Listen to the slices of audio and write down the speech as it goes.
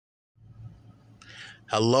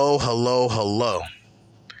Hello, hello, hello.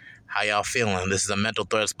 How y'all feeling? This is a Mental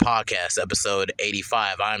Threats Podcast, episode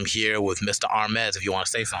 85. I'm here with Mr. Armez, if you want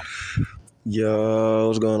to say something. Yo,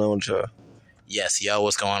 what's going on with y'all? Yes, yo,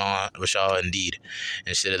 what's going on with y'all, indeed,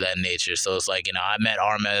 and shit of that nature. So it's like, I met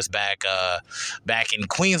Armez back in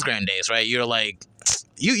Queens Grand days, right? You're like,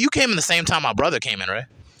 you came in the same time my brother came in, right?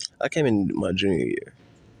 I came in my junior year,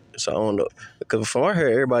 so I don't know. Because from what I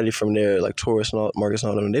heard, everybody from there, like Taurus and all, Marcus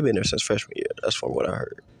and all them, they've been there since freshman year. That's from what I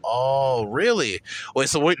heard. Oh, really? Wait,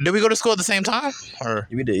 so did we go to school at the same time? Or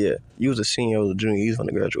We did, yeah. You was a senior, I was a junior. You was going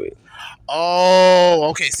to graduate. Oh,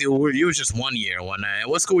 okay. See, you was just 1 year, one night.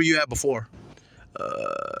 What school were you at before?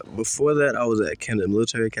 Before that, I was at Camden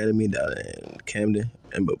Military Academy down in Camden,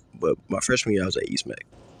 but my freshman year, I was at East Mac.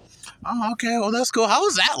 Oh, okay. Well, that's cool. How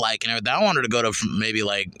was that like and everything? I wanted to go to maybe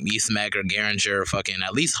like East Mac or Garinger or fucking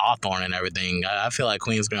at least Hawthorne and everything. I feel like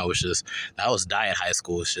Queens Grand that was diet high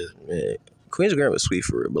school shit. Man, Queens Grand was sweet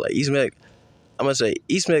for real, but like East Mac, I'm gonna say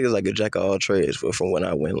East Mac is like a jack of all trades. But from when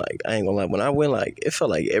I went, like I ain't gonna lie, when I went, like it felt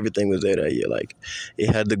like everything was there that year. Like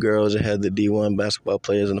it had the girls, it had the D1 basketball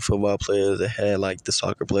players and the football players. It had like the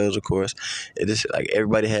soccer players, of course. It just like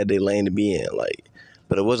everybody had their lane to be in. Like,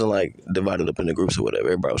 but it wasn't like divided up into groups or whatever.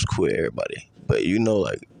 Everybody was cool with everybody. But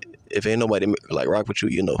like if ain't nobody like rock with you,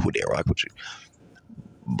 you know who didn't rock with you.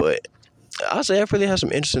 But I'll say I really had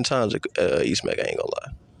some interesting times at East Mac. I ain't gonna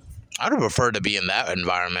lie. I'd have preferred to be in that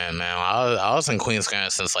environment, man. I was in Queens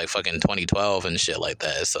Grand since like fucking 2012 and shit like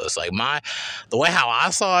that. So it's like the way how I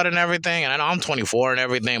saw it and everything, and I know I'm 24 and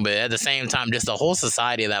everything, but at the same time, just the whole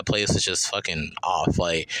society of that place was just fucking off.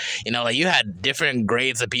 Like, like you had different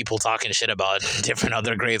grades of people talking shit about different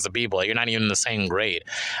other grades of people. Like you're not even in the same grade.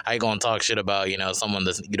 How you gonna talk shit about, someone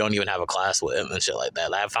that you don't even have a class with and shit like that?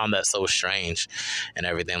 Like I found that so strange and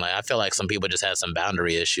everything. Like I feel like some people just had some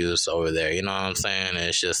boundary issues over there. You know what I'm saying? And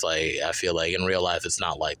it's just like, I feel like in real life it's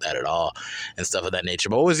not like that at all and stuff of that nature.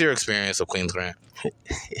 But what was your experience of Queens Grand?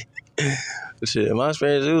 Shit, my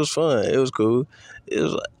experience, it was fun. It was cool. It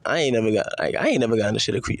was like, I ain't never gotten the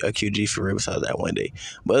shit a QG for real besides that one day.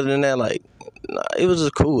 But other than that, like, nah, it was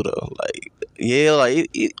just cool though. Like, yeah, like,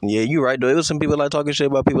 yeah, you right though. It was some people like talking shit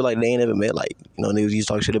about people like they ain't never met. Like, they used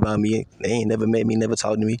to talk shit about me. They ain't never met me, never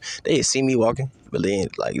talked to me. They ain't see me walking, but they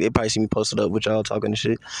ain't like they probably see me posted up with y'all talking and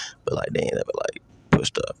shit. But like they ain't never like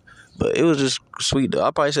pushed up. But it was just sweet though. I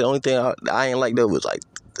probably say the only thing I ain't like though was like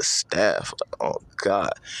the staff. Like, oh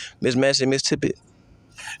God, Miss Massey, Miss Tippett.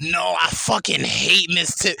 No, I fucking hate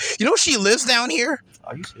Miss Tippett. She lives down here?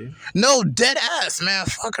 Are you serious? No, dead ass, man.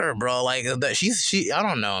 Fuck her, bro. Like she. I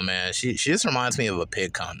don't know, man. She just reminds me of a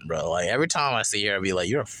pig cunt, bro. Like every time I see her, I be like,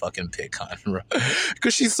 "You're a fucking pig cunt, bro,"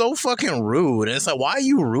 because she's so fucking rude. And it's like, why are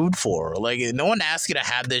you rude for her? Like, no one asked you to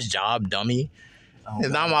have this job, dummy. Oh, it's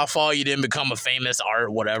not my fault you didn't become a famous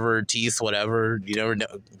art, whatever, tease, whatever. You never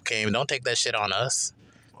came. Don't take that shit on us.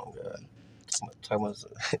 Oh, God.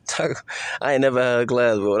 I ain't never had a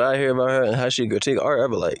class, but what I hear about her and how she critique art, I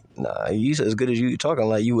be like, nah, you as good as you talking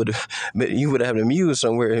like you would have a muse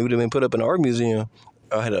somewhere and it would have been put up in an art museum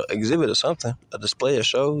or had an exhibit or something, a display, a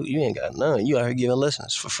show. You ain't got none. You out here giving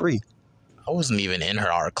lessons for free. I wasn't even in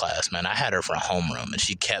her art class, man. I had her for homeroom, and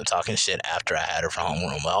she kept talking shit after I had her for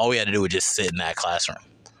homeroom. All we had to do was just sit in that classroom.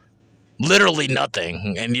 Literally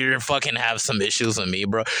nothing. And you're fucking have some issues with me,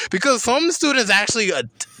 bro. Because some students actually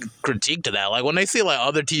critique to that. Like, when they see, like,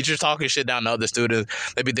 other teachers talking shit down to other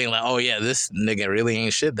students, they be thinking, like, oh, yeah, this nigga really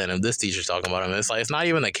ain't shit then if this teacher's talking about him. It's like, it's not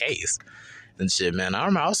even the case. And shit, man. I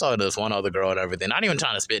remember I saw this one other girl and everything. Not even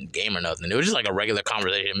trying to spit in game or nothing. It was just like a regular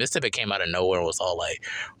conversation. Miss Tippett came out of nowhere and was all like,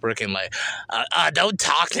 working like, don't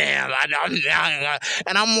talk to him.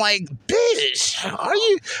 And I'm like, bitch,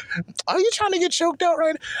 are you trying to get choked out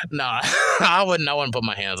right now? Nah, I wouldn't put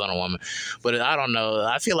my hands on a woman. But I don't know.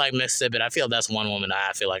 I feel like Miss Tippett, I feel that's one woman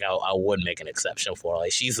I feel like I would make an exception for.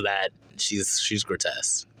 Like, she's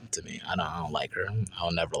grotesque. To me, I don't like her.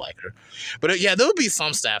 I'll never like her. But yeah, there would be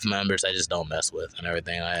some staff members I just don't mess with and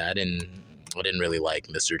everything. I didn't really like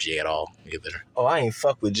Mr. G at all either. Oh, I ain't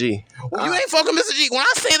fuck with G. Well, you ain't fuck with Mr. G. When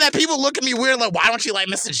I say that, people look at me weird like, why don't you like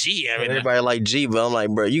Mr. G? Everybody like G, but I'm like,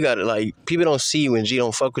 bro, you gotta like, people don't see when G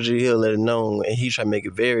don't fuck with you. He'll let it know, and he try to make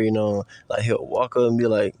it very known. Like he'll walk up and be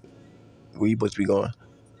like, where you supposed to be going?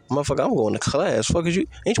 Motherfucker, I'm going to class. Fuck is you?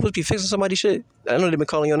 Ain't you supposed to be fixing somebody's shit? I know they been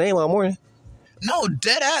calling your name all morning. No,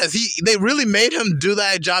 dead ass. They really made him do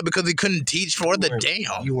that job because he couldn't teach for the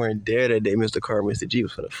damn. You weren't there that day, Mr. Carr, Mr. G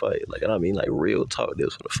was finna fight. Like, I mean, like, real talk, they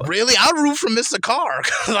was finna fight. Really? I root for Mr. Carr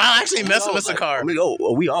because I actually mess with Mr. Carr. We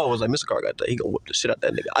always like, Mr. Carr got that. He gonna whip the shit out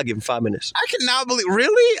that nigga. I'll give him 5 minutes. I cannot believe.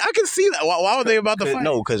 Really? I can see that. Why were they about to fight?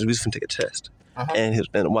 No, because we was finna take a test. And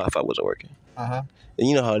the Wi-Fi wasn't working. Uh-huh. And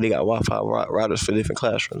you know how they got Wi-Fi routers for different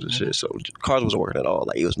classrooms and shit. So cars wasn't working at all.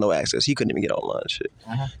 Like it was no access. He couldn't even get online and shit.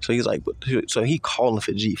 So he's like, so he calling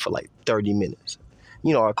for G for like 30 minutes.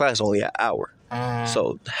 You know, our class only an hour.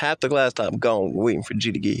 So half the class time gone waiting for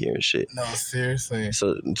G to get here and shit. No, seriously.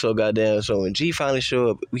 So goddamn. So when G finally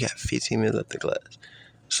show up, we got 15 minutes left in class.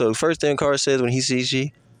 So the first thing Carr says when he sees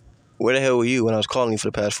G, "Where the hell were you when I was calling you for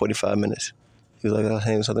the past 45 minutes?" He was like, "I was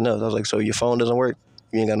handling something else." I was like, "So your phone doesn't work?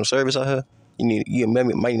 You ain't got no service out here? You might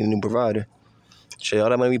need a new provider. Shit, all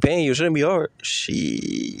that money we paying you shouldn't be hard."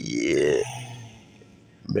 Shit.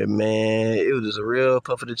 But man, it was just a real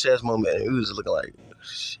puff of the chest moment. It was looking like,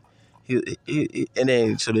 and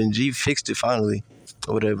then G fixed it finally,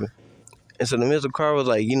 or whatever. And so the Mr. Carr was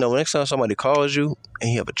like, next time somebody calls you and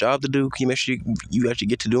you have a job to do, can you make sure you actually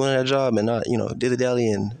get to doing that job and not,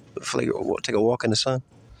 dilly-dally and take a walk in the sun?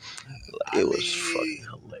 It was fucking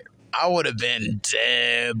hilarious. I would have been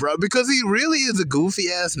dead, bro, because he really is a goofy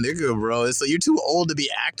ass nigga, bro. So you're too old to be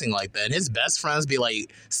acting like that. And his best friends be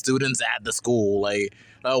like students at the school. Like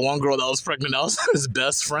one girl that was pregnant, that was his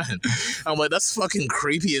best friend. I'm like, that's fucking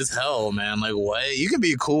creepy as hell, man. Like, what? You can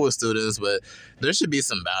be cool with students, but there should be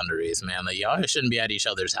some boundaries, man. Like, y'all shouldn't be at each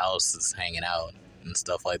other's houses hanging out and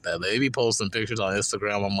stuff like that. They be posting pictures on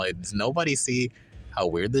Instagram. I'm like, does nobody see how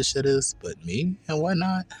weird this shit is but me and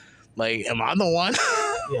whatnot? Like, am I the one?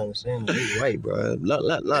 Yeah, I'm saying he's white, bro. It's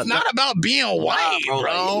not about being white,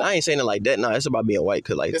 bro. Like, I ain't saying it like that. Nah, it's about being white.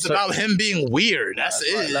 Cause like it's about him being weird. That's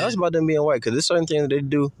it. Nah, it's about them being white. Cause there's certain things that they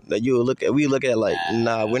do that you look at. We look at like,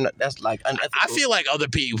 nah, we're not. That's like unethical. I feel like other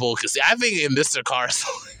people. Cause I think in Mr. Carr.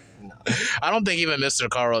 I don't think even Mr.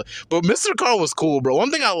 Carr, but Mr. Carr was cool, bro. One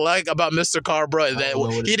thing I like about Mr. Carr, bro, is that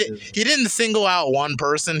he didn't single out one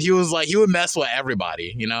person. He was like, he would mess with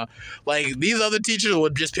everybody, Like, these other teachers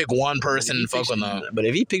would just pick one person and fuck with them. But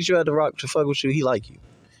if he picks you out the rock to fuck with you, he like you.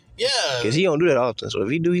 Yeah. Because he don't do that often. So if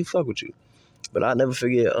he do, he fuck with you. But I never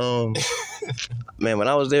forget, man, when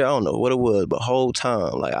I was there, I don't know what it was, but whole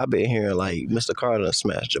time, like, I've been hearing, like, Mr. Carter and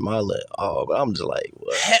Smash Jamala and all, but I'm just like,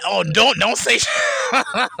 what? Don't say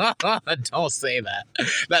don't say that.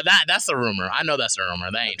 That's a rumor. I know that's a rumor.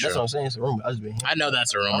 That ain't true. That's what I'm saying. It's a rumor. I know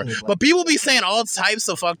that's a rumor. But people be saying all types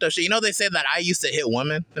of fucked up shit. They say that I used to hit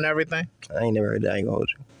women and everything. I ain't never heard that. I ain't gonna hold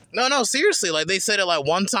you. No, seriously. Like, they said it like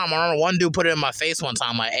one time. I remember one dude put it in my face one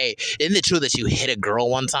time. Like, hey, isn't it true that you hit a girl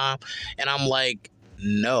one time? And I'm like,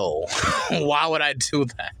 no. Why would I do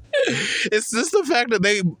that? It's just the fact that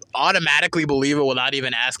they automatically believe it without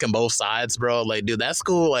even asking both sides, bro. Like, dude, that's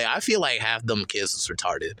cool. Like, I feel like half them kids is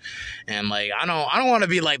retarded. And like, I don't want to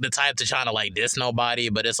be like the type to try to like diss nobody,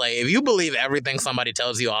 but it's like, if you believe everything somebody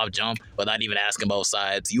tells you off jump without even asking both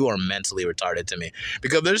sides, you are mentally retarded to me.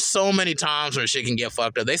 Because there's so many times where shit can get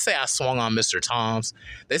fucked up. They say I swung on Mr. Toms.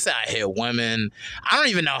 They say I hit women. I don't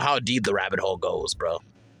even know how deep the rabbit hole goes, bro.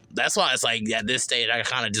 That's why it's like, at this stage, I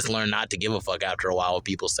kind of just learned not to give a fuck after a while what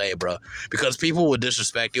people say, bro. Because people would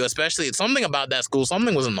disrespect you, especially something about that school.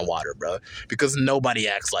 Something was in the water, bro. Because nobody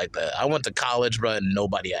acts like that. I went to college, bro, and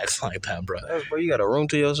nobody acts like that, bro. Bro, you got a room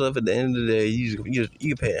to yourself at the end of the day.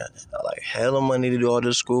 You pay like hella money to do all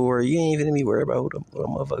this schoolwork. You ain't even be worried about what a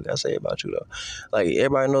motherfucker got to say about you, though. Like,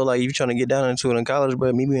 everybody know, like, if you trying to get down into it in college,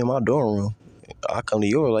 bro, meet me in my dorm room. I come to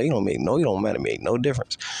yours, like, you don't matter, make no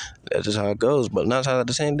difference. That's just how it goes. But 9 times out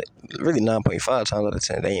of 10, really 9.5 times out of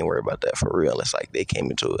 10, they ain't worried about that for real. It's like they came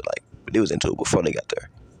into it, like, they was into it before they got there.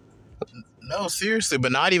 No, seriously,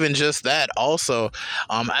 but not even just that. Also,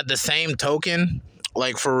 at the same token,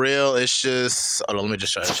 like, for real, it's just, let me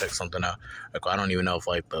just try to check something out. Like, I don't even know if,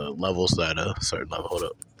 like, the levels at a certain level, hold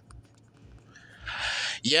up.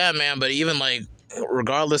 Yeah, man, but even, like,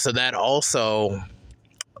 regardless of that, also,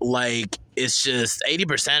 like, it's just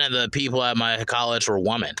 80% of the people at my college were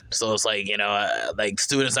women. So it's like, like,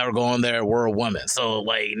 students that were going there were women. So,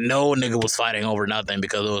 like, no nigga was fighting over nothing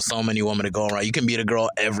because there was so many women to go around. You can meet a girl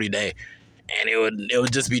every day and it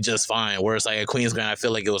would just be just fine. Whereas, like, at Queensland, I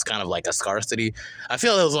feel like it was kind of like a scarcity. I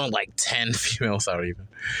feel there was only like 10 females that were even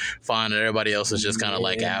fine, and everybody else was just kind of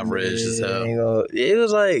like average as hell. It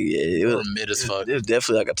was like, it was mid as fuck. It was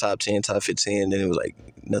definitely like a top 10, top 15. Then it was like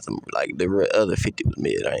nothing, like the other 50 was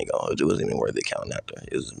mid. I ain't gonna, it wasn't even worth it counting out there.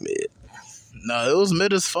 It was mid. No, it was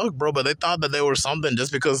mid as fuck, bro. But they thought that they were something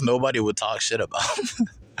just because nobody would talk shit about them.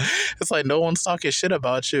 It's like, no one's talking shit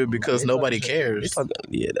about you because nobody cares.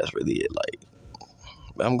 Yeah, that's really it. Like,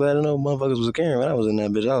 I'm glad to know motherfuckers was caring when I was in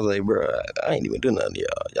that bitch. I was like, bro, I ain't even do nothing to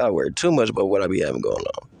y'all. Y'all worried too much about what I be having going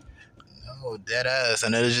on. No, dead ass.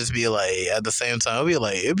 And it'd just be like, at the same time,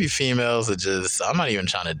 it'd be females that just, I'm not even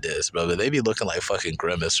trying to diss, bro, but they be looking like fucking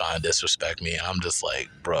Grimace trying to disrespect me. And I'm just like,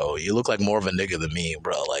 bro, you look like more of a nigga than me,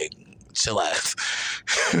 bro. Like, chillax.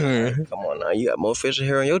 Come on now, you got more facial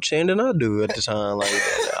hair on your chin than I do at the time. Like,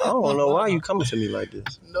 I don't know why you coming to me like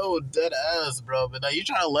this. No, dead ass, bro. But like, you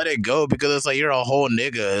trying to let it go because it's like you're a whole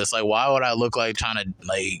nigga. It's like, why would I look like trying to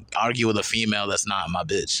like argue with a female that's not my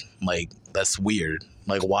bitch? Like, that's weird.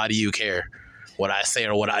 Like, why do you care what I say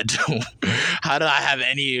or what I do? How do I have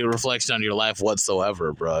any reflection on your life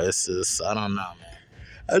whatsoever, bro? It's just, I don't know, man.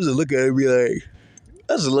 I just look at it and be like,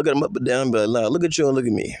 I just look at him up and down and be like, nah, look at you and look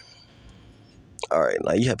at me. All right,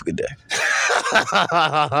 now you have a good day.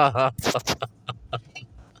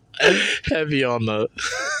 Heavy on the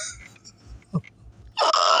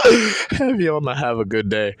heavy on the have a good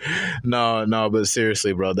day. No, but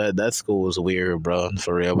seriously, bro, that school was weird, bro,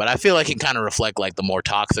 for real. But I feel like it kind of reflect like the more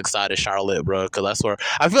toxic side of Charlotte, bro, because that's where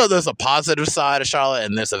I feel there's a positive side of Charlotte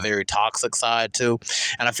and there's a very toxic side too.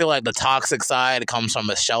 And I feel like the toxic side comes from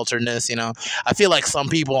a shelteredness, you know. I feel like some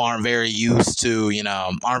people aren't very used to, you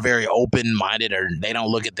know, aren't very open minded, or they don't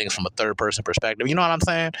look at things from a third person perspective. You know what I'm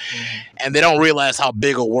saying? Mm-hmm. And they don't realize how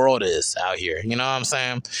big a world is out here. You know what I'm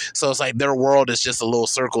saying? So it's like their world is just a little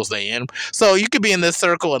circles they in. So you could be in this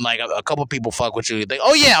circle and like a couple people fuck with you. You think,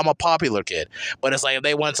 oh yeah, I'm a popular kid. But it's like if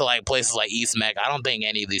they went to like places like East Meg, I don't think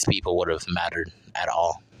any of these people would have mattered at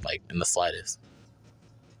all, like in the slightest.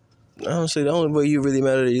 Honestly, the only way you really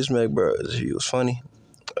mattered at East Meg, bro, is if you was funny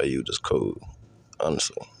or you just cool.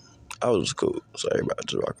 Honestly, I was cool, so everybody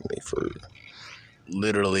just rocking me for real.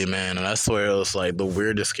 Literally, man, and I swear it was like the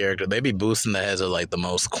weirdest character. They be boosting the heads of like the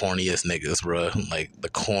most corniest niggas, bro. Like the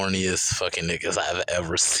corniest fucking niggas I've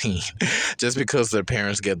ever seen. Just because their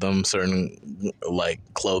parents get them certain like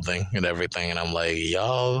clothing and everything, and I'm like,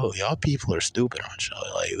 y'all people are stupid, aren't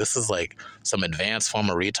y'all? Like this is like some advanced form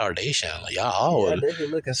of retardation. Like y'all. Yeah, they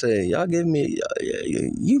could look and say, y'all give me,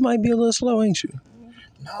 you might be a little slow, ain't you?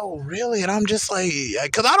 No, really. And I'm just like,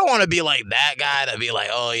 because I don't want to be like that guy to be like,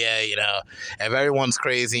 oh, yeah, you know, if everyone's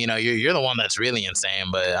crazy, you know, you're the one that's really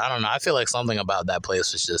insane. But I don't know. I feel like something about that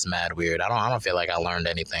place was just mad weird. I don't feel like I learned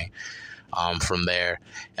anything from there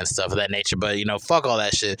and stuff of that nature. But, you know, fuck all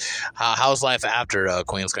that shit. How's life after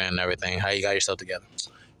Queens Grand and everything? How you got yourself together?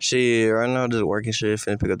 Shit, right now just working shit,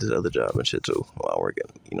 finna pick up this other job and shit too while working,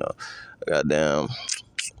 you know. Goddamn.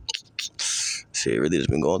 Shit, really just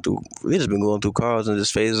been going through cars and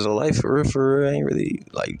just phases of life for real. I ain't really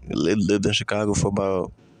like lived in Chicago for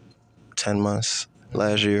about 10 months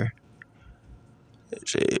last year.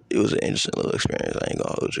 Shit, it was an interesting little experience. I ain't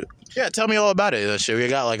gonna hold you. Yeah, tell me all about it. Shit, we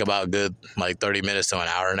got like about good like 30 minutes to an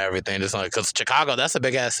hour and everything. Just like, cause Chicago, that's a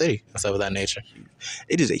big ass city and stuff of that nature.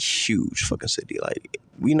 It is a huge fucking city. Like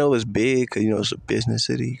we know it's big because you know it's a business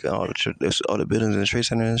city. There's all the buildings and the trade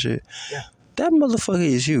center and shit. Yeah, that motherfucker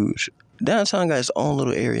is huge. Downtown got its own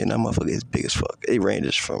little area, and that motherfucker is big as fuck. It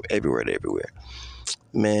ranges from everywhere to everywhere.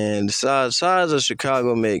 Man, the size of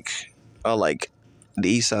Chicago are like the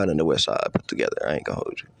east side and the west side put together. I ain't gonna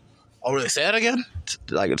hold you. Oh, really? Say that again?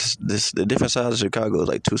 Like the different sides of Chicago is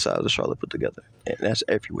like two sides of Charlotte put together, and that's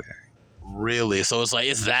everywhere. Really? So it's like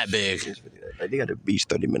it's that big. Like they got the beach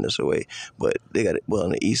 30 minutes away, but they got it. Well,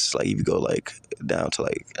 on the east, like if you go like down to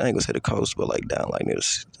like I ain't gonna say the coast, but like down like near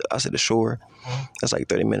I said the shore. That's like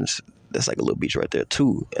 30 minutes. That's like a little beach right there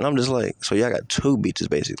too. And I'm just like, so y'all got two beaches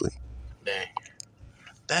basically. Dang.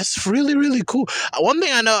 That's really, really cool. One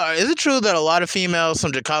thing I know, is it true that a lot of females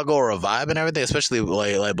from Chicago are a vibe and everything, especially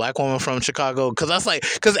like black women from Chicago?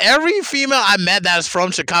 Because every female I met that's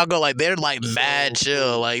from Chicago, like they're like mad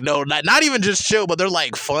chill. Like no, not even just chill, but they're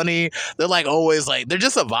like funny. They're like always like they're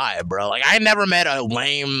just a vibe, bro. Like I never met a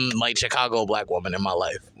lame like Chicago black woman in my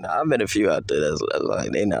life. Nah, I met a few out there that's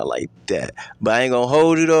like they not like that. But I ain't gonna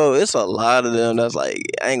hold you though. It's a lot of them that's like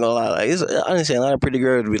I ain't gonna lie. Like I didn't say a lot of pretty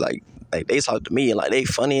girls be like they talk to me and like they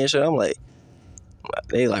funny and shit. I'm like,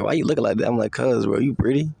 they like, why you looking like that? I'm like, cuz bro, you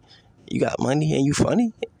pretty, you got money and you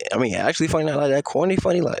funny. I mean, actually funny, not like that corny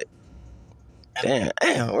funny. Like,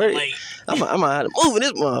 damn, where, like, I'm gonna have to move in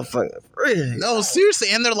this motherfucker. Really? No, seriously,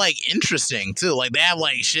 and they're like interesting too. Like they have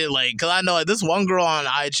like shit. Like, cause I know like this one girl on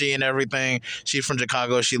IG and everything. She's from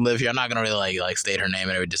Chicago. She live here. I'm not gonna really like state her name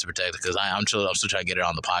and everything just to protect her because I'm still trying to get her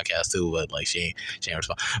on the podcast too. But like she ain't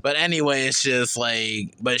respond. But anyway, it's just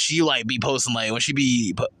like, but she like be posting like when she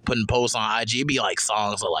be putting posts on IG, it be like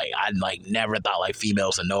songs that like I like never thought like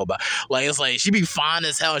females would know about. Like it's like she be fine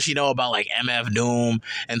as hell. She know about like MF Doom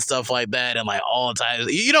and stuff like that, and like like all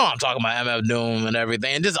types. You know what I'm talking about, MF Doom and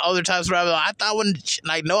everything, and just other types of rappers. I thought when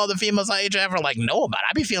like no other females I age ever like know about.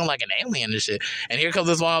 I be feeling like an alien and shit. And here comes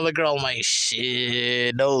this one other girl. I'm like,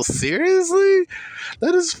 shit, no, seriously,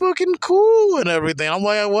 that is fucking cool and everything. I'm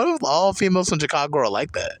like, what if all females from Chicago are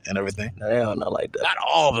like that and everything? No, they all not like that. Not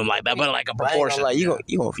all of them like that, but like a proportion. Like you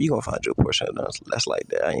gonna find your portion that's like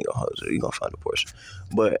that. I ain't gonna hold you. You gonna find a portion,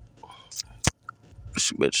 but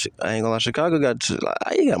I ain't gonna lie. Chicago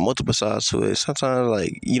you got multiple sides to it. Sometimes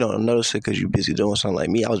like you don't notice it because you're busy doing something. Like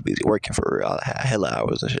me, I was busy working for real. I had hella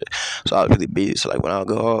hours and shit, so I was really busy. So like when I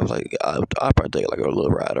go off, like I probably take like a little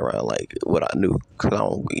ride around like what I knew because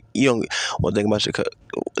you don't one thing about Chicago.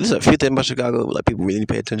 There's a few things about Chicago like people really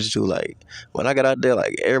pay attention to. Like when I got out there,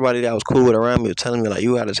 like everybody that was cool with around me was telling me like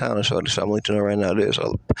you out of town, so I'm letting you know right now this.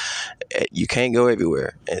 So you can't go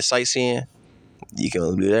everywhere and sightseeing. You can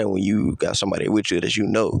only do that when you got somebody with you that you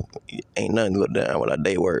know. Ain't nothing go down without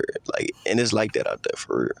they word. Like, and it's like that out there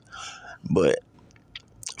for real. But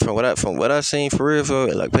from what I seen for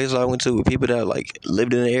real, like places I went to with people that like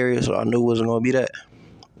lived in the area, so I knew it wasn't gonna be that.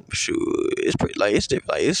 Shoot, it's pretty like it's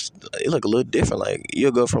different. Like it look a little different. Like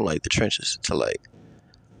you'll go from like the trenches to like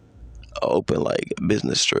an open like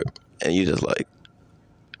business strip, and you just like,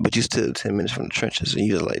 but you still 10 minutes from the trenches, and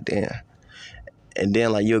you just like damn. And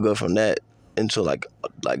then like you'll go from that into like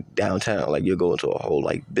downtown, like you'll go into a whole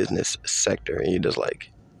like business sector, and you're just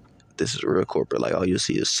like, this is real corporate. Like all you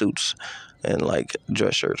see is suits and like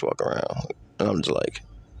dress shirts walking around, and I'm just like,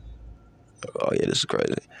 oh yeah, this is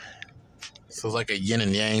crazy. So it's like a yin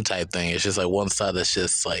and yang type thing. It's just like one side that's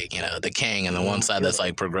just like the king, and the one side that's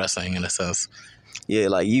like progressing in a sense. Yeah,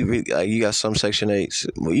 like you got some Section 8s.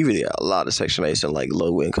 Well, you really got a lot of Section 8s in like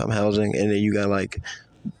low income housing, and then you got like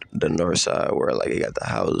the north side where like you got the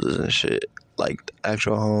houses and shit, like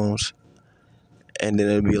actual homes, and then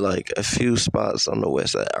it'd be like a few spots on the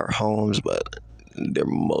west side are homes, but they're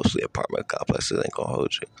mostly apartment complexes. Ain't gonna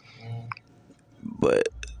hold you, but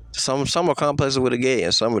some are complexes with a gate,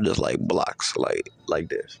 and some are just like blocks, like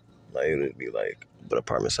this. Like it'd be like but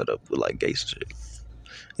apartment set up with like gates and shit.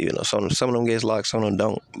 You know, some of them gates locked, some of them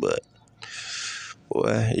don't. But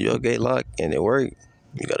boy, your gate locked and it worked,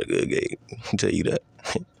 you got a good gate. I'll tell you that.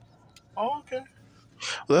 Oh, okay.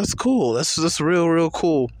 Well, that's cool. That's real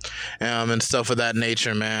cool, and stuff of that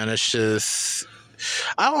nature, man. It's just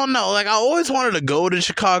I don't know. Like I always wanted to go to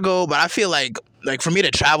Chicago, but I feel like for me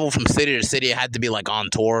to travel from city to city, it had to be like on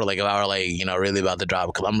tour. Like if I were like really about to drop,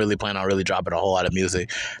 because I'm really planning on really dropping a whole lot of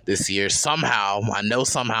music this year. Somehow I'm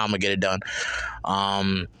gonna get it done.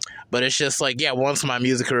 But it's just like, yeah, once my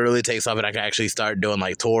music career really takes off and I can actually start doing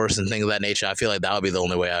like tours and things of that nature, I feel like that would be the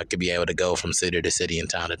only way I could be able to go from city to city and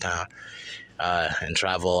town to town, and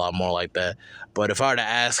travel a lot more like that. But if I were to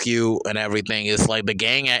ask you and everything, it's like the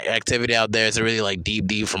gang activity out there is really like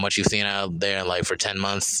deep from what you've seen out there like for 10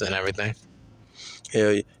 months and everything.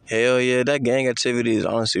 Hell yeah, that gang activity is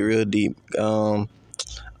honestly real deep.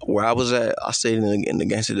 Where I was at, I stayed in the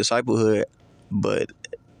Gangster Disciplehood, but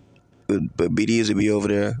BDs would be over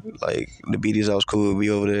there. Like the BDs I was cool would be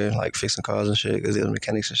over there, like fixing cars and shit, because they were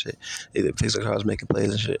mechanics and shit. They fixing cars, making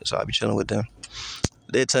plays and shit. So I'd be chilling with them.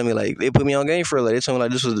 They tell me like they put me on game for it. Like they tell me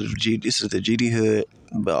like this is the GD hood,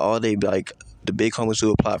 but all they like the big homies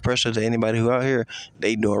who apply pressure to anybody who out here,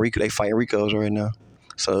 they doing Rico, they fighting Ricos right now.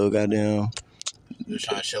 So goddamn, they're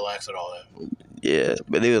trying to chillax with all that. Yeah,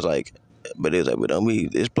 but it was like, but don't be,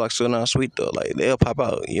 this block's still not sweet though. Like they'll pop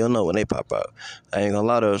out. You don't know when they pop out. I ain't gonna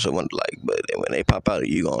lie to someone but when they pop out,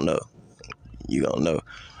 you gonna know. You gonna know.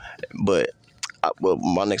 But well,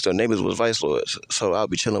 my next door neighbors was vice lords, so I'll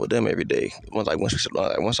be chilling with them every day. Once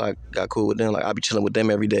I got cool with them, like I'll be chilling with them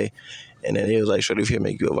every day. And then it was like, "Shorty, if you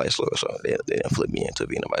make you a vice lord," so they didn't flip me into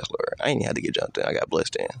being a vice lord. I ain't even had to get jumped in. I got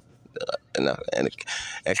blessed in.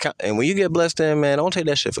 And when you get blessed in, man, don't take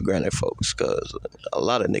that shit for granted, folks, because a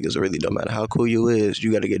lot of niggas really don't matter how cool you is,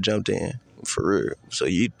 you got to get jumped in for real. So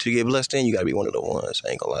to get blessed in, you got to be one of the ones. I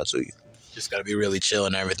ain't gonna lie to you. Just gotta be really chill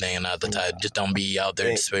and everything, and not the type. Just don't be out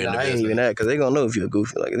there spreading the business. I ain't even that, because they gonna know if you're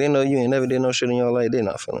goofy. Like they know you ain't never did no shit in your life. They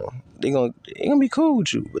not finna. They gonna be cool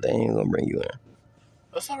with you, but they ain't gonna bring you in.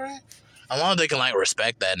 That's all right. As long as they can like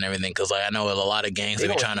respect that and everything, because like I know a lot of gangs they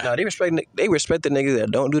be trying to. No, they respect the niggas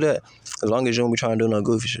that don't do that. As long as you don't be trying to do no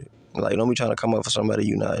goofy shit. Like don't be trying to come up for somebody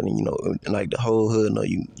you not, and and like the whole hood know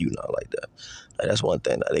you not like that. Like that's one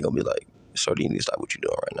thing that they gonna be like, "Shorty, you need to stop what you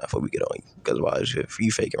doing right now before we get on you." Because why if you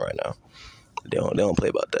faking right now, they don't play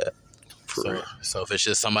about that. So if it's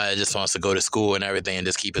just somebody that just wants to go to school and everything and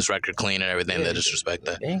just keep his record clean and everything, they just respect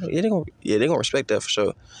that. They gonna respect that for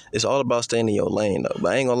sure. It's all about staying in your lane though.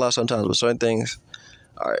 But I ain't gonna lie, sometimes with certain things,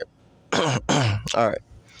 all right.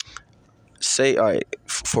 say, all right,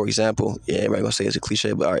 for example, yeah, everybody gonna say it's a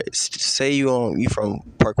cliche, but all right, say you from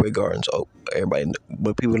Parkway Gardens. Oh, everybody,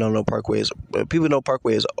 but people don't know Parkway is, but people know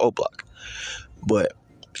Parkway is an O block. But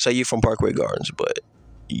say you from Parkway Gardens, but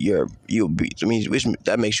you'll be, I mean, which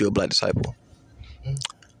that makes you a black disciple.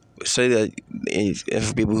 Say that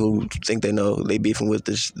if people who think they know, they beefing with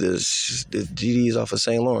this GDs off of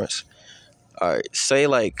St. Lawrence. All right, say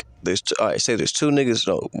like all right, say there's two niggas.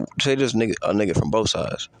 No, say there's a nigga from both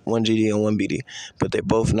sides, one GD and one BD, but they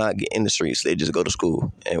both not get in the streets. They just go to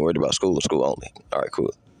school and worried about school and school only. All right,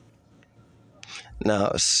 cool.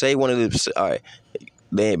 Now say one of them. All right,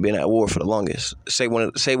 they ain't been at war for the longest. Say one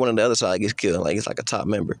of the other side gets killed, like it's like a top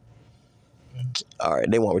member. All right,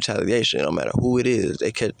 they want retaliation. No matter who it is,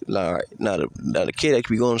 they catch. All right, now the kid that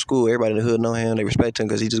could be going to school. Everybody in the hood know him. They respect him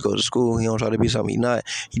because he just goes to school. He don't try to be something he not.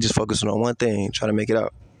 He just focusing on one thing, trying to make it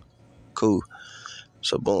out. Cool.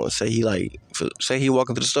 So boom, say he walking through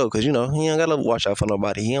the store because he ain't gotta watch out for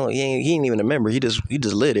nobody. He ain't even a member. He just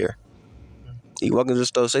live there. He walking to the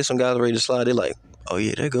store. Say some guys ready to slide. They like, oh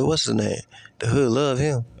yeah, there go what's his name? The hood love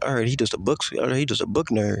him. I heard he just a book. I heard he just a book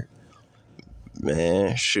nerd.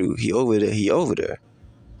 Man, shoot, he over there.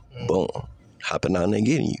 Boom, hopping out and they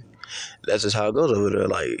getting you. That's just how it goes over there.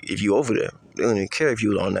 Like if you over there, they don't even care if you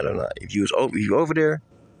was on that or not. If you over there,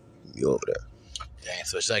 you over there. Dang,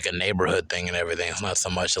 so it's like a neighborhood thing and everything. It's not so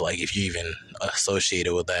much like if you even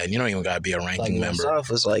associated with that. And you don't even gotta be a ranking member. South,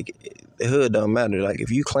 it's like the hood don't matter. Like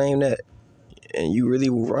if you claim that and you really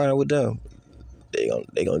ride with them, they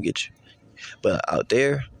gonna get you. But out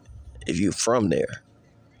there, if you from there,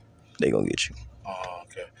 they gonna get you. Oh,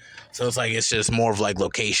 okay. So it's just more of like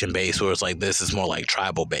location based, where it's like this is more like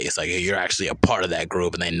tribal based. Like you're actually a part of that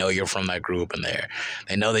group, and they know you're from that group, and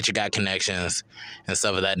they know that you got connections and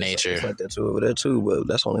stuff of that nature. It's like that too over there too, but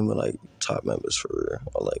that's only with like top members for real.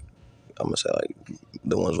 Or like I'm gonna say like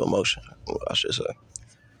the ones with emotion, I should say.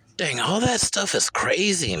 Dang, all that stuff is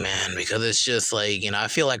crazy, man, because it's just like, I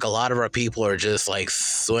feel like a lot of our people are just like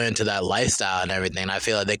so into that lifestyle and everything. I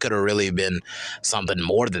feel like they could have really been something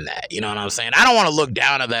more than that. You know what I'm saying? I don't want to look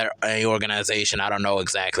down at that organization. I don't know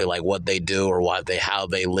exactly like what they do or how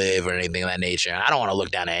they live or anything of that nature. And I don't want to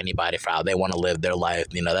look down at anybody for how they want to live their life.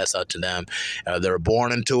 That's up to them. They were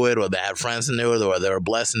born into it, or they had friends into it, or they were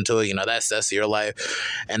blessed into it. That's your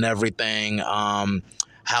life and everything.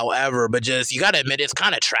 However, but just, you got to admit, it's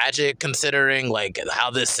kind of tragic considering like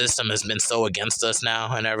how this system has been so against us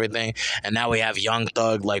now and everything. And now we have Young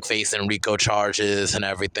Thug like facing RICO charges and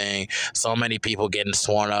everything. So many people getting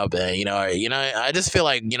sworn up, and I just feel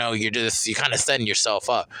like you're kind of setting yourself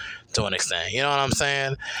up to an extent. You know what I'm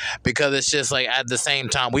saying? Because it's just like at the same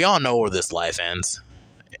time, we all know where this life ends.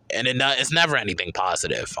 And it's never anything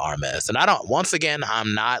positive, Armez. And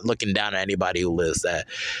I'm not looking down at anybody who lives that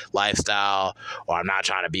lifestyle, or I'm not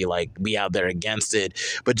trying to be out there against it,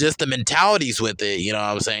 but just the mentalities with it, you know what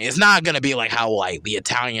I'm saying? It's not going to be like how like the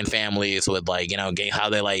Italian families with how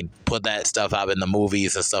they like put that stuff out in the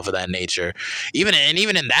movies and stuff of that nature. Even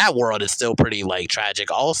in that world, it's still pretty like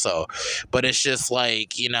tragic also. But it's just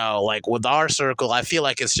like, like with our circle, I feel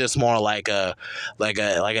like it's just more like a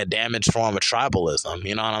damaged form of tribalism.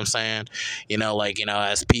 You know what I'm saying?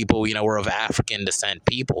 As people, we're of African descent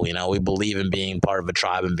people. We believe in being part of a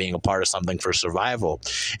tribe and being a part of something for survival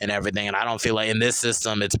and everything. And I don't feel like in this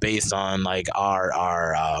system, it's based on like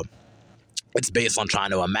it's based on trying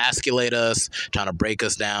to emasculate us, trying to break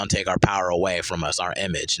us down, take our power away from us, our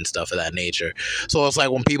image and stuff of that nature. So it's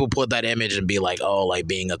like when people put that image and be like, oh, like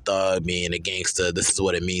being a thug, being a gangster, this is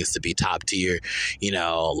what it means to be top tier,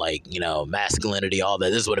 masculinity, all that.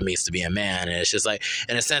 This is what it means to be a man. And it's just like,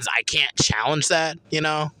 in a sense, I can't challenge that,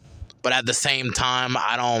 but at the same time,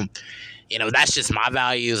 I don't. That's just my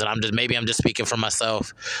values, and I'm just speaking for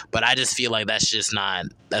myself, but I just feel like that's just not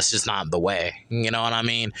the way. You know what I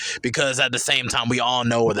mean? Because at the same time, we all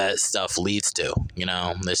know where that stuff leads to.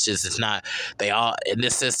 It's not. They all in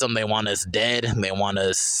this system. They want us dead. They want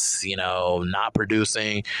us, not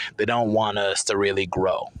producing. They don't want us to really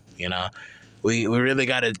grow. We really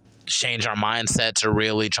got to change our mindset to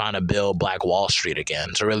really trying to build Black Wall Street again,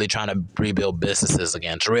 to really trying to rebuild businesses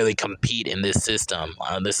again, to really compete in this system.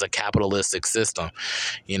 This is a capitalistic system.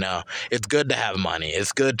 It's good to have money.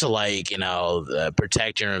 It's good to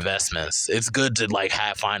protect your investments. It's good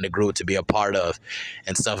to find a group to be a part of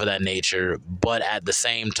and stuff of that nature. But at the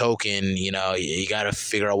same token, you got to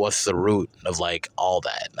figure out what's the root of all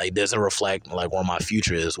that. Does it reflect where my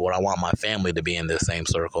future is, what I want my family to be in this same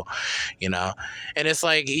circle, and it's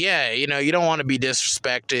yeah, yeah, you don't want to be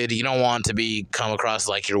disrespected. You don't want to be come across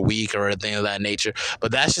like you're weak or anything of that nature.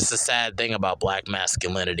 But that's just a sad thing about black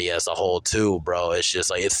masculinity as a whole, too, bro. It's just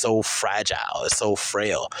like it's so fragile. It's so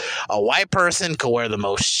frail. A white person could wear the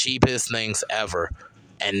most cheapest things ever,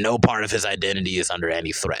 and no part of his identity is under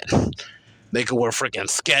any threat. They could wear freaking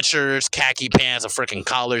Skechers, khaki pants, a freaking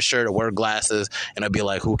collared shirt, or wear glasses, and it'll be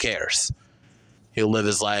like, who cares? He'll live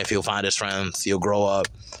his life. He'll find his friends. He'll grow up.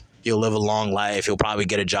 He'll live a long life. He'll probably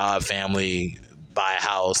get a job, family, buy a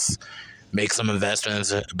house, make some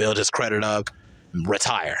investments, build his credit up,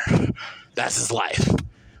 retire. That's his life.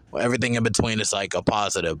 Well, everything in between is like a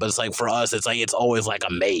positive. But it's like for us, it's like it's always like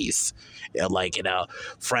a maze.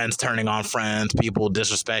 Friends turning on friends, people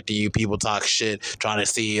disrespecting you, people talk shit, trying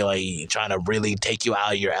to really take you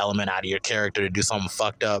out of your element, out of your character to do something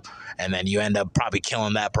fucked up, and then you end up probably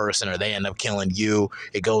killing that person or they end up killing you.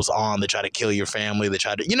 It goes on, they try to kill your family, they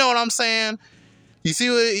try to, you know what I'm saying? You see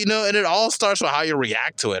what, and it all starts with how you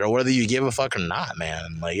react to it or whether you give a fuck or not,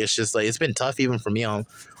 man. Like, it's just like, it's been tough even for me on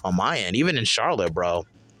my end, even in Charlotte, bro.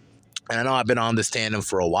 And I know I've been on this tandem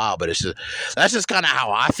for a while, but that's just kind of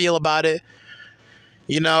how I feel about it,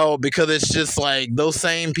 because it's just like those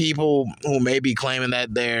same people who may be claiming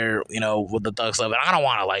that they're, with the thug stuff. And I don't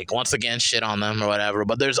want to, like, once again, shit on them or whatever,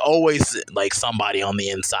 but there's always, like, somebody on the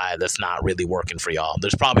inside that's not really working for y'all.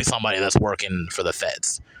 There's probably somebody that's working for the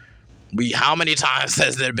feds. How many times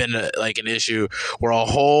has there been an issue where a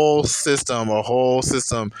whole system of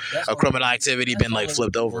criminal activity been like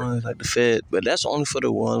flipped over? Like the Fed, but that's only for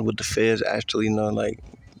the ones with the feds actually, like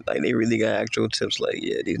they really got actual tips. Like,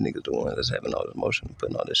 yeah, these niggas the ones that's having all this motion,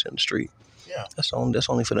 putting all this shit in the street. Yeah, that's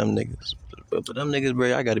only for them niggas. But for them niggas,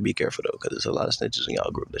 bro, I gotta be careful though, because there's a lot of snitches in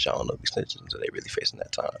y'all group that y'all don't know be snitches until they really facing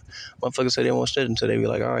that time. Motherfuckers say they won't snitch until they be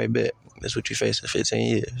like, all right, bet, that's what you face in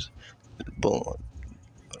 15 years. Boom.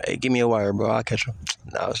 Hey, give me a wire, bro. I'll catch him.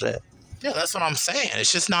 Now it's that. Yeah, that's what I'm saying.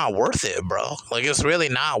 It's just not worth it, bro. Like, it's really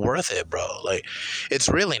not worth it, bro. Like, it's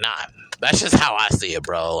really not. That's just how I see it,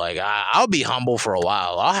 bro. Like, I'll be humble for a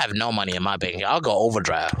while. I'll have no money in my bank account. I'll go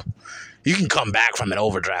overdraft. You can come back from an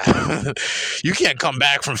overdraft. You can't come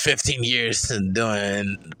back from 15 years and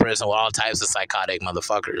doing prison with all types of psychotic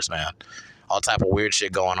motherfuckers, man. All type of weird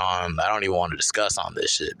shit going on. I don't even want to discuss on this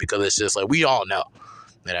shit because it's just like, we all know.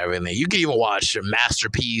 And everything. You can even watch Master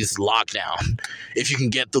P's Lockdown if you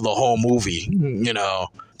can get through the whole movie, to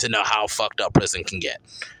know how fucked up prison can get.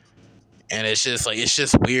 And it's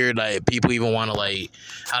just weird, like, people even want to, like,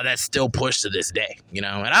 how that's still pushed to this day, And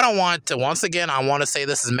I don't want to, once again, I want to say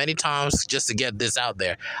this as many times just to get this out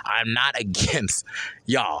there. I'm not against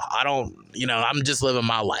y'all. I don't, I'm just living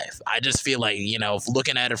my life. I just feel like,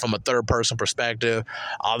 looking at it from a third person perspective,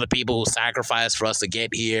 all the people who sacrificed for us to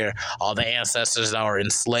get here, all the ancestors that were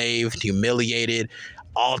enslaved, humiliated,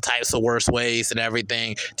 all types of worse ways and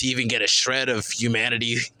everything, to even get a shred of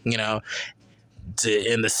humanity,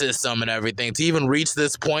 in the system and everything, to even reach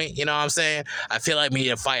this point, you know what I'm saying? I feel like we need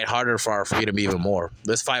to fight harder for our freedom even more.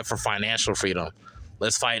 Let's fight for financial freedom.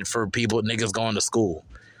 Let's fight for niggas going to school.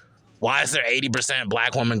 Why is there 80%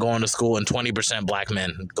 black women going to school and 20% black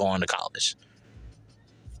men going to college?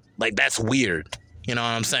 Like, that's weird. You know what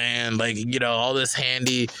I'm saying? Like, all this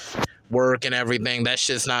handy work and everything, that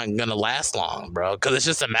shit's not gonna last long, bro. Because it's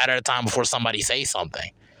just a matter of time before somebody says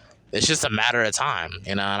something. It's just a matter of time,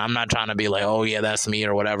 and I'm not trying to be like, oh, yeah, that's me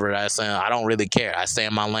or whatever. I don't really care. I stay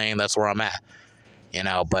in my lane. That's where I'm at,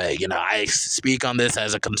 But, I speak on this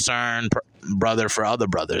as a concerned brother for other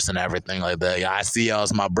brothers and everything like that. I see y'all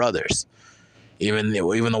as my brothers. Even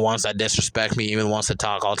the ones that disrespect me, even the ones that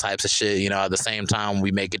talk all types of shit, at the same time,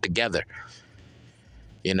 we make it together.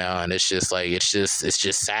 And it's just like, it's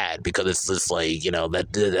just sad because it's just like,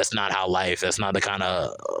 that's not how that's not the kind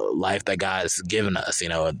of life that God's given us.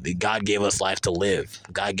 God gave us life to live.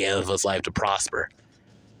 God gave us life to prosper.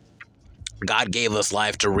 God gave us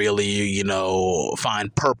life to really,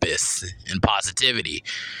 find purpose and positivity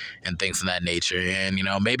and things of that nature. And,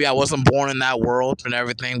 maybe I wasn't born in that world and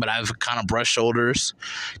everything, but I've kind of brushed shoulders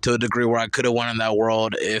to a degree where I could have went in that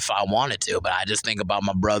world if I wanted to. But I just think about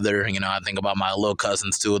my brother, I think about my little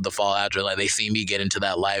cousins too with the fall after. Like, they see me get into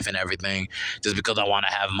that life and everything just because I want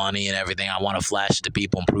to have money and everything. I want to flash it to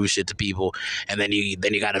people and prove shit to people. And then you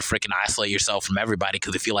got to freaking isolate yourself from everybody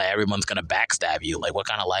because you feel like everyone's going to backstab you. Like, what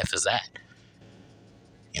kind of life is that?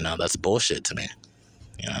 That's bullshit to me.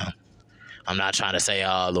 I'm not trying to say,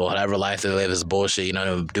 whatever life they live is bullshit.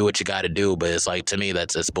 Do what you got to do. But it's like, to me,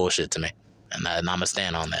 that's bullshit to me. And I'm gonna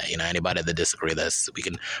stand on that. Anybody that disagree, we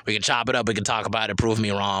can chop it up, we can talk about it, prove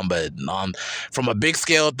me wrong. But from a big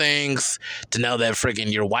scale of things, to know that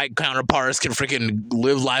freaking your white counterparts can freaking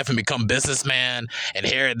live life and become businessmen,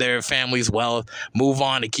 inherit their family's wealth, move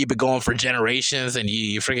on and keep it going for generations, and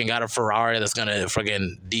you freaking got a Ferrari that's gonna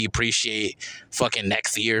freaking depreciate fucking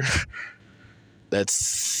next year.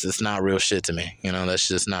 It's not real shit to me. That's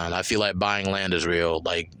just not. I feel like buying land is real.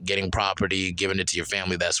 Like getting property, giving it to your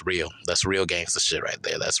family, that's real. That's real gangster shit right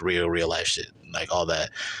there. That's real life shit. Like all that,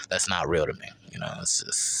 that's not real to me. It's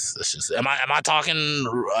just. Am I talking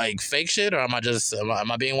like fake shit, or am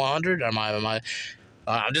I being 100? Or am I?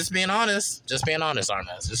 I'm just being honest. Just being honest,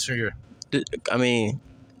 Armez. Just for your. I mean,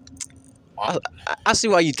 I see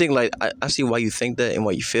why you think like I see why you think that and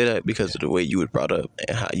why you feel that because of the way you were brought up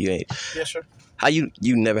and how you ain't. Yeah, sure. How you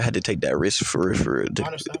never had to take that risk for real.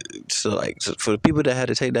 So for the people that had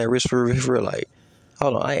to take that risk for real, like,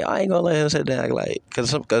 hold on, I ain't gonna let him say that, like,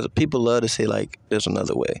 because people love to say like, there's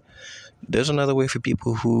another way. There's another way for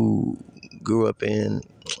people who grew up in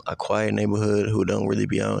a quiet neighborhood who don't really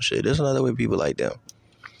be on shit. There's another way for people like them.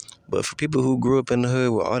 But for people who grew up in the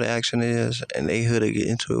hood where all the action is, and they hood to get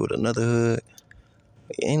into it with another hood,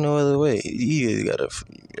 ain't no other way. You either gotta,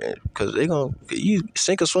 because you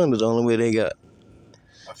sink or swim is the only way they got.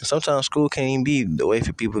 Sometimes school can't even be the way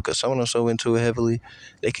for people because some of them so into it heavily,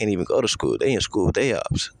 they can't even go to school. They in school with their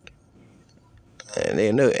ops. And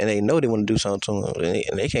they know they want to do something to them.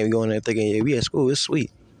 And they can't be going there thinking, yeah, we at school, it's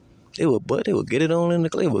sweet. They will get it on in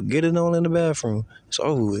the bathroom. It's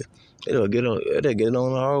over with. They'll get it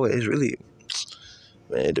on the hallway. It's really,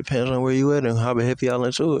 man, it depends on where you at and how heavy y'all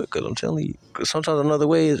into it. Because I'm telling you, because sometimes another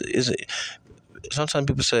way is sometimes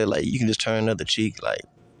people say, like, you can just turn another cheek, like,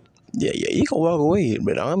 yeah, you can walk away,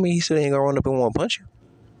 but I mean, he said he ain't gonna run up and want to punch you.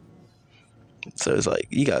 So it's like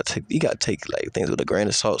you gotta take like things with a grain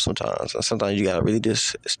of salt sometimes, and sometimes you gotta really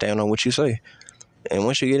just stand on what you say. And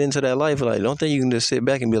once you get into that life, like, don't think you can just sit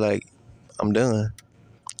back and be like, I'm done.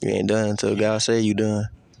 You ain't done until God say you done.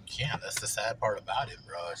 Yeah, that's the sad part about it,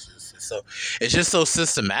 bro. It's just so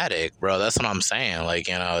systematic, bro. That's what I'm saying. Like,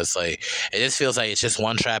 it's like it just feels like it's just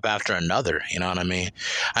one trap after another. You know what I mean?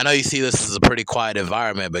 I know you see this as a pretty quiet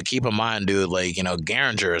environment, but keep in mind, dude, like,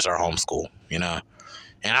 Garinger is our homeschool, And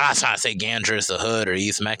I'm not trying to say Garinger is the hood or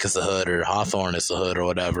East Meck is the hood or Hawthorne is the hood or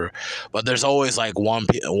whatever, but there's always like one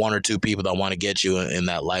or two people that want to get you in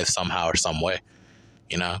that life somehow or some way.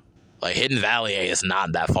 Like Hidden Valley is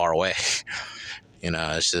not that far away.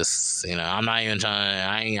 It's just, I'm not even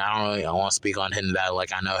trying, I don't want to speak on Hidden Valley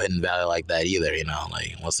like I know Hidden Valley like that either,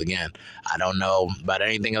 like, once again, I don't know about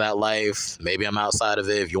anything of that life. Maybe I'm outside of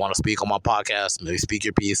it. If you want to speak on my podcast, maybe speak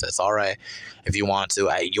your piece, that's all right. If you want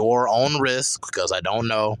to, at your own risk, because I don't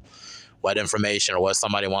know what information or what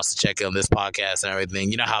somebody wants to check on this podcast and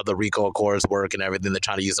everything. You know how the RICO Accords work and everything. They're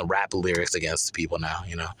trying to use some rap lyrics against people now,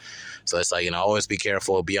 So it's like, always be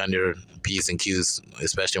careful, be on your P's and Q's,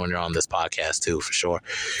 especially when you're on this podcast too, for sure.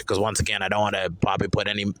 Because once again, I don't want to probably put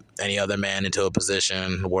any other man into a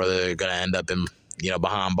position where they're going to end up in,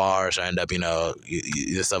 behind bars or end up,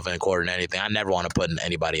 yourself in court and anything. I never want to put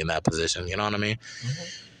anybody in that position. You know what I mean?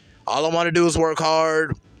 Mm-hmm. All I want to do is work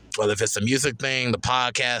hard. Whether if it's the music thing, the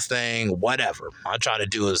podcast thing, whatever. I try to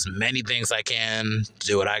do as many things I can, to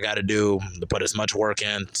do what I got to do, to put as much work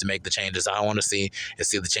in to make the changes I want to see and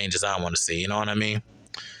see the changes I want to see. You know what I mean?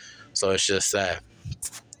 So it's just that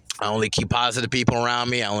I only keep positive people around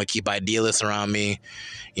me. I only keep idealists around me,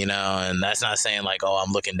 and that's not saying like, oh,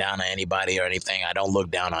 I'm looking down on anybody or anything. I don't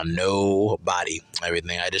look down on nobody,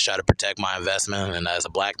 everything. I just try to protect my investment. And as a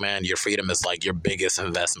black man, your freedom is like your biggest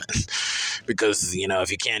investment because,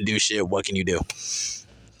 if you can't do shit, what can you do?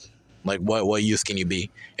 Like what use can you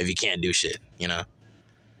be if you can't do shit,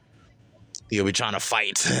 You'll be trying to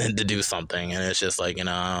fight to do something. And it's just like,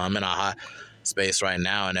 I'm in a hot space right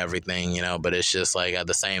now and everything, but it's just like at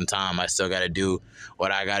the same time I still got to do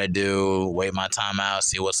what I got to do, wait my time out,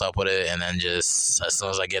 see what's up with it, and then just as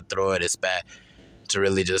soon as I get through it, it's back to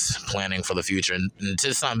really just planning for the future. And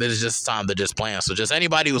this is just time to just plan. So just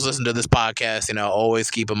anybody who's listening to this podcast,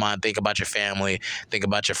 always keep in mind, think about your family, think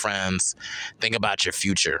about your friends, think about your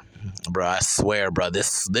future, bro. I swear, bro,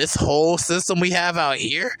 this whole system we have out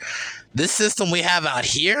here,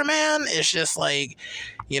 man, it's just like,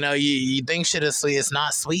 you think shit is sweet. It's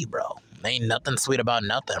not sweet, bro. Ain't nothing sweet about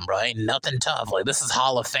nothing, bro. Ain't nothing tough. Like, this is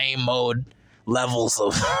Hall of Fame mode levels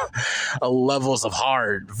of levels of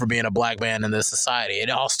hard for being a black man in this society. It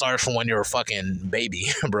all starts from when you're a fucking baby,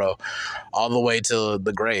 bro, all the way to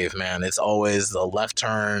the grave, man. It's always a left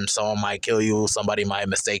turn. Someone might kill you. Somebody might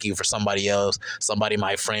mistake you for somebody else. Somebody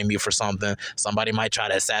might frame you for something. Somebody might try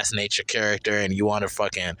to assassinate your character, and you want to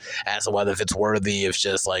fucking ask whether if it's worthy. If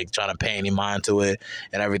just like trying to pay any mind to it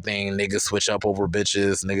and everything. Niggas switch up over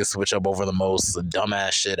bitches. Niggas switch up over the most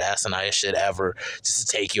dumbass shit, asinine shit ever, just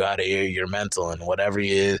to take you out of your mental and whatever it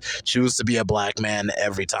is. Choose to be a black man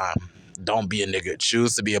every time. Don't be a nigga.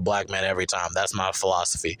 Choose to be a black man every time. That's my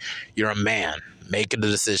philosophy. You're a man. Make a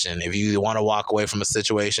decision. If you want to walk away from a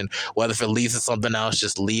situation, whether if it leads to something else,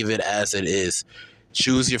 just leave it as it is.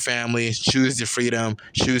 Choose your family, choose your freedom,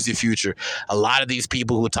 choose your future. A lot of these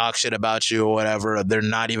people who talk shit about you or whatever, they're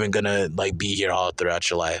not even gonna like be here all throughout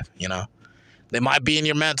your life, you know? They might be in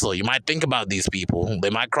your mental. You might think about these people. They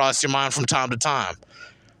might cross your mind from time to time.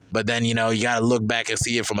 But then, you know, you got to look back and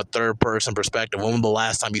see it from a third person perspective. When was the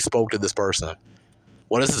last time you spoke to this person?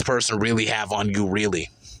 What does this person really have on you, really?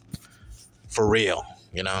 For real,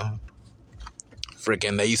 you know?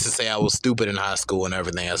 Freaking, they used to say I was stupid in high school and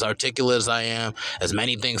everything. As articulate as I am, as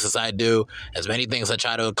many things as I do, as many things I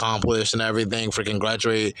try to accomplish and everything, freaking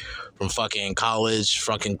graduate from fucking college,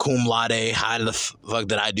 fucking cum laude, how the fuck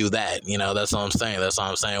did I do that? You know, that's what I'm saying. That's what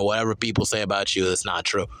I'm saying. Whatever people say about you, it's not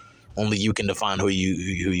true. Only you can define who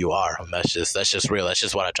you are. That's just real. That's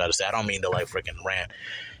just what I try to say. I don't mean to like freaking rant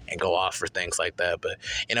and go off for things like that. But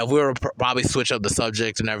you know, if we were probably switch up the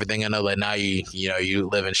subject and everything, I know that now you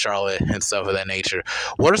live in Charlotte and stuff of that nature.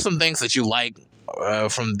 What are some things that you like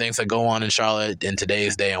from things that go on in Charlotte in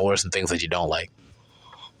today's day, and what are some things that you don't like?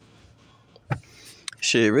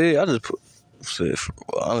 Shit, really, I just put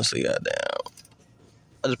honestly, goddamn,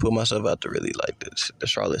 I just put myself out to really like the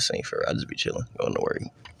Charlotte scene for. I just be chilling, going to work.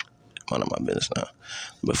 None of my business now.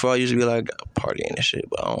 Before I used to be like partying and shit,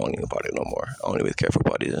 but I don't even party no more. I don't even care for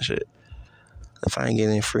parties and shit. If I ain't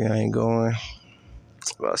getting free, I ain't going.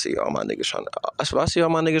 If I see all my niggas trying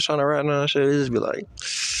to rap now and shit, it just be like.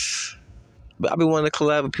 But I be wanting to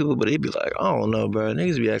collab with people, but it be like, I don't know, bro.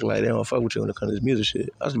 Niggas be acting like they don't fuck with you when it comes to this music shit.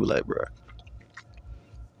 I just be like, bro.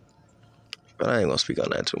 But I ain't gonna speak on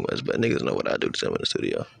that too much. But niggas know what I do to them in the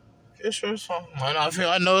studio. It's sure it's fun.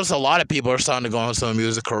 I notice a lot of people are starting to go into a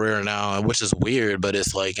music career now, which is weird, but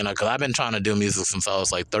it's like, you know, because I've been trying to do music since I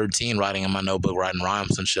was like 13, writing in my notebook, writing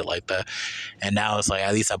rhymes and shit like that. And now it's like,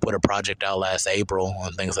 at least I put a project out last April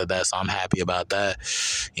and things like that, so I'm happy about that,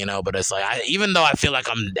 you know. But it's like, even though I feel like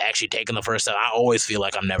I'm actually taking the first step, I always feel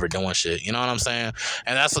like I'm never doing shit, you know what I'm saying?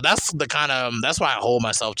 And that's why I hold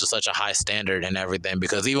myself to such a high standard and everything,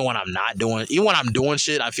 because even when I'm doing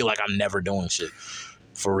shit, I feel like I'm never doing shit.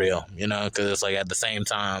 For real, you know, because it's like at the same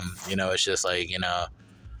time, you know, it's just like, you know,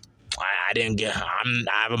 I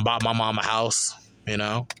haven't bought my mom a house, you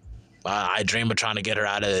know. I dream of trying to get her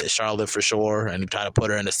out of Charlotte for sure and try to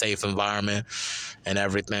put her in a safe environment and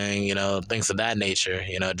everything, you know, things of that nature,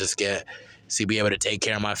 you know, be able to take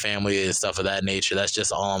care of my family and stuff of that nature. That's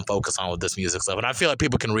just all I'm focused on with this music stuff. And I feel like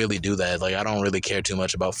people can really do that. Like, I don't really care too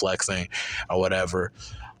much about flexing or whatever.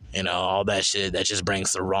 You know, all that shit, that just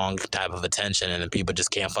brings the wrong type of attention, and people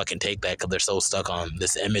just can't fucking take that because they're so stuck on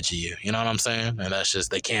this image of you. You know what I'm saying? And that's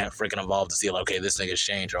just, they can't freaking evolve to see, like, okay, this nigga's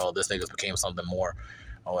changed, or oh, this nigga's became something more,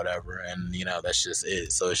 or whatever. And, you know, that's just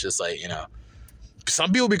it. So it's just like, you know,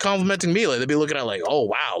 some people be complimenting me. Like, they be looking at, like, oh,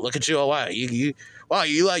 wow, look at you. Oh, wow, you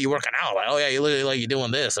like, you working out. Like, oh, yeah, you look like you're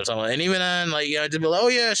doing this or something. And even then, like, you know, just be like, oh,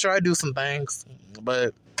 yeah, sure, I do some things.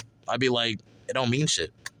 But I'd be like, it don't mean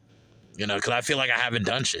shit. You know, because I feel like I haven't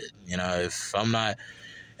done shit. You know, even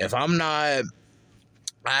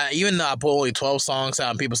though I put only 12 songs out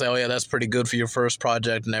and people say, oh, yeah, that's pretty good for your first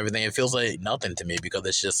project and everything, it feels like nothing to me, because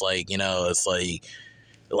it's just like, you know, it's like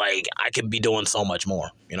I could be doing so much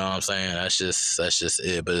more. You know what I'm saying? That's just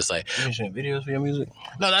it. But it's like, you shoot videos for your music?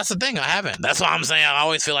 No, that's the thing. I haven't. That's what I'm saying. I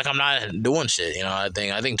always feel like I'm not doing shit. You know, I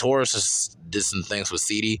think Taurus just did some things with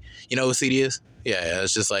CD. You know who CD is? Yeah,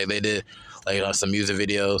 it's just like they did like some music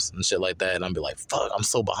videos and shit like that, and I'll be like, fuck, I'm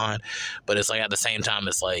so behind. But it's like at the same time,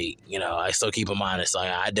 it's like, you know, I still keep in mind, it's like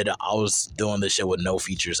I was doing this shit with no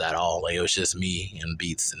features at all. Like, it was just me and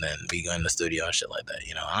beats, and then me going in the studio and shit like that.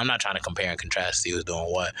 You know, I'm not trying to compare and contrast, see who's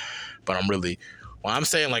doing what, but I'm really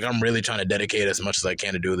trying to dedicate as much as I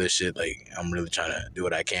can to do this shit. Like, I'm really trying to do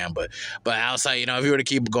what I can. But outside, you know, if you were to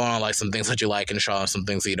keep going on like some things that you like in Charlotte, some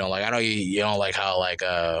things that you don't like. I know you don't like how like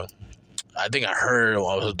I think I heard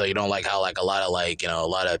that you don't like how like a lot of like, you know, a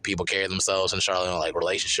lot of people carry themselves in Charlotte, like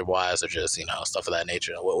relationship wise, or just, you know, stuff of that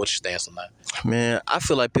nature. What's your stance on that? Man, I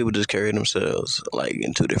feel like people just carry themselves like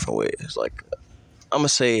in two different ways. Like, I'm gonna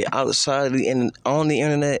say outside on the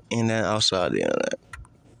internet and then outside the internet.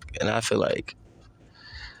 And I feel like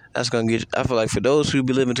that's gonna get. I feel like for those who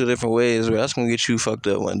be living two different ways, well, that's gonna get you fucked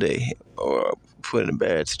up one day or put in a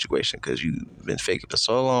bad situation because you've been faking for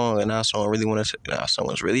so long, and now someone really want to. Now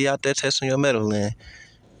someone's really out there testing your metal, and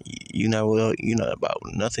you not about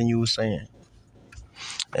nothing you was saying.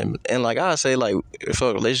 And like I say, like as far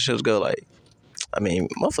as relationships go, like I mean,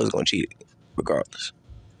 motherfuckers gonna cheat regardless.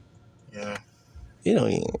 Yeah. It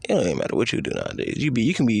don't even matter what you do nowadays.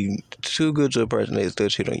 You can be too good to a person, they still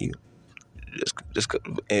cheat on you. Just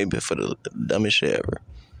and for the dumbest shit ever.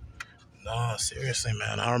 No, seriously,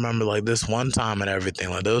 man. I remember like this one time and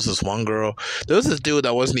everything. Like there was this one girl. There was this dude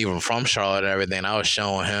that wasn't even from Charlotte and everything. And I was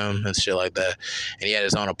showing him and shit like that. And he had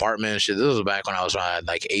his own apartment and shit. This was back when I was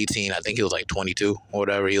like 18. I think he was like 22 or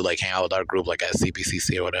whatever. He would like hang out with our group like at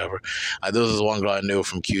CPCC or whatever. There was this one girl I knew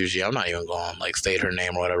from QG. I'm not even going to like state her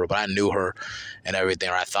name or whatever, but I knew her and everything.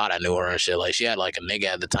 Or I thought I knew her and shit. Like she had like a nigga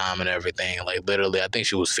at the time and everything. Like literally, I think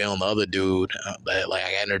she was feeling the other dude that like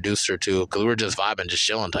I introduced her to because we were just vibing, just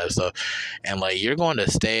chilling type stuff. And like you're going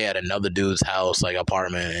to stay at another dude's house, like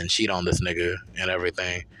apartment, and cheat on this nigga and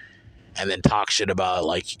everything, and then talk shit about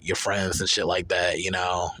like your friends and shit like that,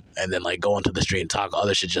 and then like go into the street and talk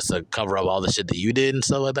other shit just to cover up all the shit that you did and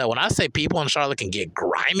stuff like that. When I say people in Charlotte can get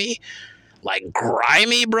grimy, like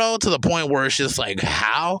grimy, bro, to the point where it's just like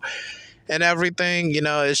how and everything,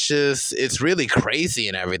 it's really crazy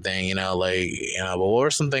and everything, but what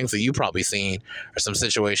are some things that you probably seen or some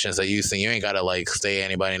situations that you've seen? You ain't gotta like say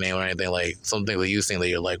anybody's name or anything, like something that you've seen that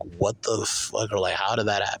you're like, what the fuck, or like how did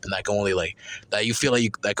that happen? That can only like that you feel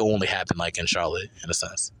like that can only happen like in Charlotte in a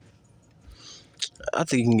sense. I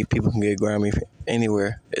think people can get grimy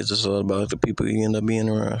anywhere. It's just all about the people you end up being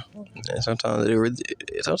around. And sometimes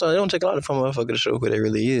it don't take a lot for a motherfucker to show who they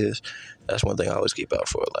really is. That's one thing I always keep out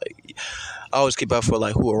for. Like I always keep out for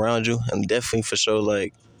like who around you, and definitely for sure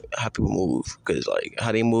like how people move, because like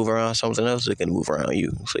how they move around something else, they can move around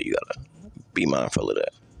you. So you gotta be mindful of that.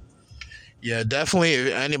 Yeah, definitely.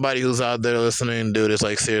 If anybody who's out there listening, dude, it's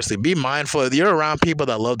like seriously, be mindful. If you're around people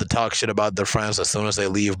that love to talk shit about their friends as soon as they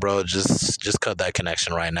leave, bro, just cut that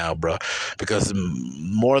connection right now, bro, because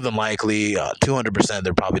more than likely, 200%,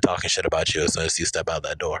 they're probably talking shit about you as soon as you step out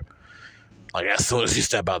that door. Like as soon as you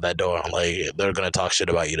step out that door, like they're gonna talk shit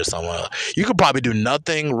about you to someone else. You could probably do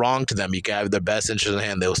nothing wrong to them. You can have their best interest in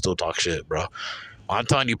hand, they'll still talk shit, bro. I'm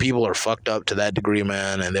telling you, people are fucked up to that degree,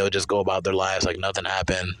 man, and they'll just go about their lives like nothing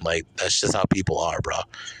happened. Like that's just how people are, bro.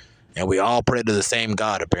 And we all pray to the same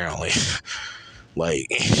God, apparently. Like,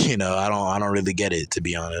 I don't really get it, to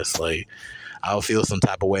be honest. Like, I would feel some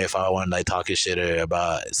type of way if I wanted like talking shit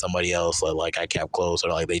about somebody else, like I kept close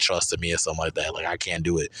or like they trusted me or something like that. Like I can't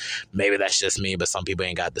do it. Maybe that's just me, but some people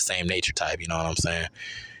ain't got the same nature type. You know what I'm saying?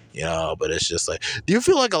 But it's just like, do you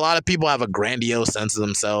feel like a lot of people have a grandiose sense of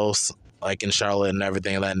themselves, like in Charlotte and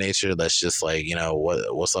everything of that nature? That's just like,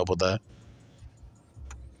 what's up with that?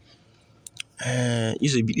 And you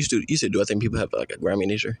said, do I think people have like a grimy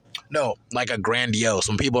nature? No, like a grandiose.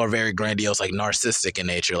 When people are very grandiose, like narcissistic in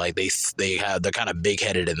nature, like they're kind of big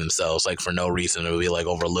headed in themselves, like for no reason. It would be like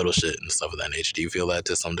over little shit and stuff of that nature. Do you feel that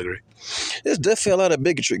to some degree? There's definitely a lot of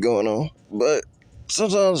bigotry going on, but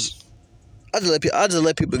sometimes I just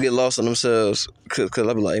let people get lost in themselves, cause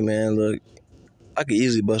I be like, man, look, I could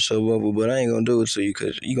easily bust your bubble, but I ain't gonna do it to you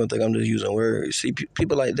because you gonna think I'm just using words. See,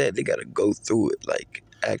 people like that, they gotta go through it, like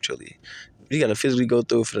actually. You gotta physically go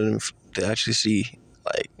through it for them to actually see,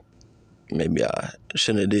 like, maybe I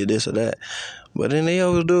shouldn't have did this or that. But then they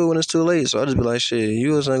always do it when it's too late. So I just be like, shit,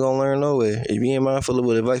 you wasn't gonna learn no way. If you ain't mindful of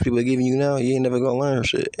what advice people are giving you now, you ain't never gonna learn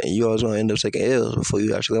shit. And you always gonna end up taking L's before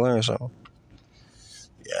you actually learn something.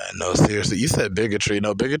 Yeah, no, seriously. You said bigotry.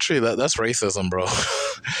 No, bigotry, that's racism, bro.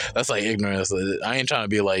 That's like ignorance. I ain't trying to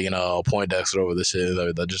be like, Poindexter over the shit.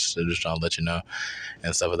 They're just trying to let you know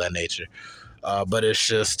and stuff of that nature. But it's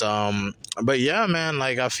just, but yeah, man,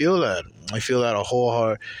 like I feel that a whole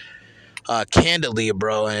heart, candidly,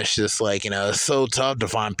 bro. And it's just like, it's so tough to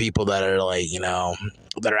find people that are like,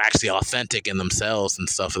 that are actually authentic in themselves and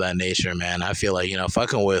stuff of that nature, man. I feel like,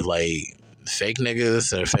 fucking with like fake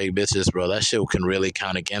niggas or fake bitches, bro, that shit can really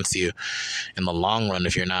count against you in the long run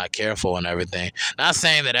if you're not careful and everything. Not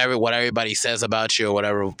saying that what everybody says about you or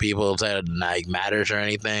whatever people say like matters or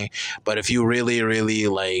anything, but if you really, really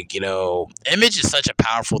like, image is such a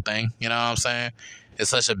powerful thing. You know what I'm saying? It's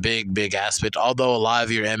such a big aspect. Although a lot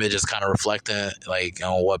of your image is kind of reflecting like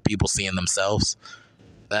on what people see in themselves.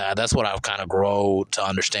 That's what I've kind of grown to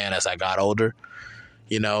understand as I got older.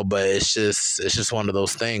 But it's just one of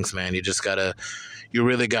those things, man. You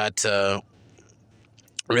really got to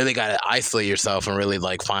really got to isolate yourself and really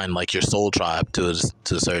like find like your soul tribe to a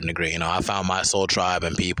certain degree. You know, I found my soul tribe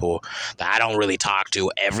and people that I don't really talk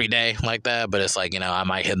to every day like that, but it's like, you know, I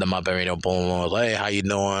might hit them up every day, boom, boom, like, hey, how you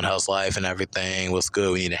doing, how's life and everything, what's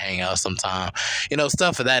good, we need to hang out sometime, you know,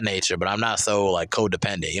 stuff of that nature. But I'm not so like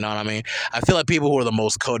codependent, you know what I mean? I feel like people who are the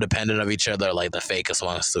most codependent of each other are like the fakest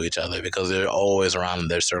ones to each other, because they're always around in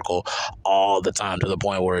their circle all the time, to the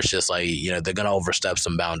point where it's just like, you know, they're gonna overstep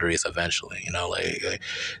some boundaries eventually, you know, like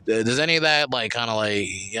does any of that like kind of like,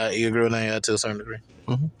 yeah, you agree with any of that to a certain degree?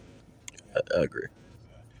 Mm-hmm. I agree.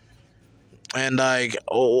 And like,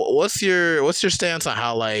 what's your stance on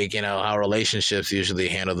how like, you know, how relationships usually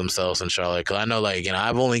handle themselves in Charlotte? Because I know like, you know,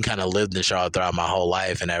 I've only kind of lived in Charlotte throughout my whole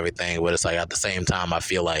life and everything, but it's like at the same time I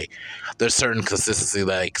feel like there's certain consistency,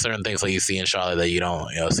 like certain things like you see in Charlotte that you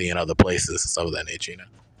don't, you know, see in other places, stuff of that nature, you know.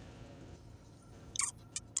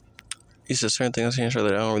 It's just certain things here that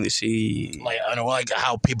I don't really see. Like I know like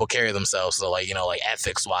how people carry themselves, so like, you know, like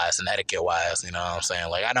ethics wise and etiquette wise, you know what I'm saying?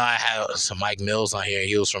 Like I know I have some Mike Mills on here.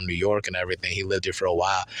 He was from New York and everything. He lived here for a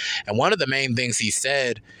while, and one of the main things he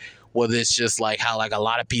said was it's just like how like a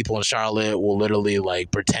lot of people in Charlotte will literally like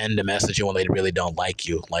pretend to message you when they really don't like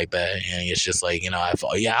you like that, and it's just like, you know,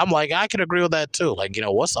 I'm like I could agree with that too. Like, you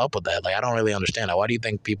know, what's up with that? Like I don't really understand that. Why do you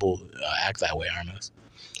think people act that way, Armez?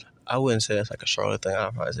 I wouldn't say that's like a Charlotte thing.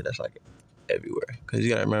 I'd probably say that's like everywhere. Because you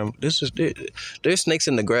gotta remember, there's snakes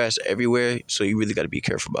in the grass everywhere. So you really gotta be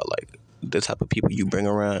careful about like the type of people you bring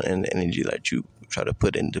around and the energy that you try to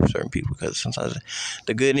put into certain people. Because sometimes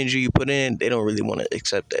the good energy you put in, they don't really want to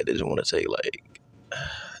accept that. They just want to take like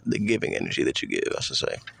the giving energy that you give, I should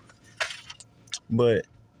say. But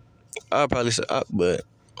I'd probably say, but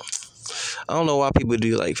I don't know why people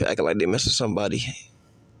do like acting like they mess with somebody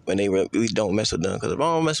when they really don't mess with them. Because if I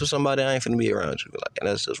don't mess with somebody, I ain't finna be around you. Like, and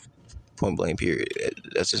that's just point blank period.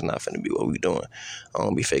 That's just not finna be what we doing. I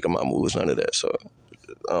don't be faking my moves, none of that. So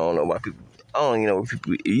I don't know why people. I don't, you know,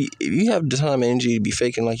 people, if you have the time and energy to be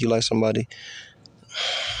faking like you like somebody,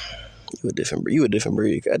 you a different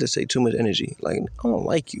breed. I just say too much energy. Like I don't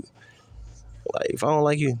like you. Like if I don't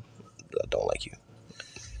like you, I don't like you.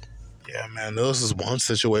 Yeah, man, there was this one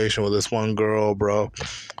situation with this one girl, bro.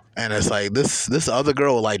 And it's like this other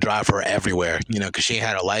girl would like drive her everywhere, you know, because she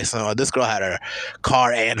had her license. Or this girl had her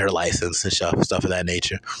car and her license and stuff of that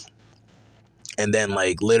nature. And then,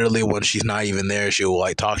 like, literally when she's not even there, she'll,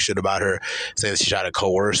 like, talk shit about her, saying she tried to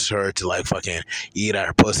coerce her to, like, fucking eat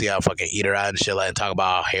her pussy out, fucking eat her out and shit, like, and talk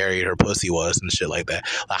about how hairy her pussy was and shit like that.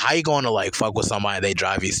 Like, how you going to, like, fuck with somebody, they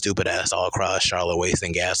drive you stupid ass all across Charlotte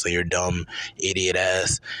wasting gas on your dumb idiot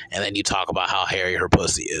ass, and then you talk about how hairy her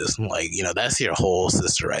pussy is? Like, you know, that's your whole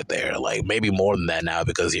sister right there. Like, maybe more than that now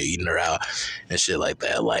because you're eating her out and shit like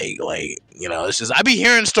that. Like, you know, it's just, I be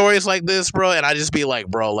hearing stories like this, bro, and I just be like,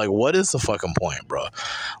 bro, like, what is the fucking point, bro?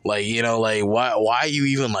 Like, you know, like, why you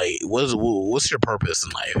even, like, what's your purpose in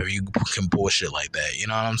life if you can bullshit like that? You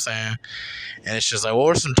know what I'm saying? And it's just like, what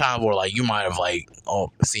were some times where, like, you might have, like,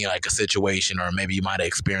 seen, like, a situation, or maybe you might have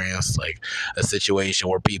experienced, like, a situation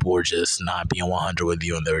where people were just not being 100 with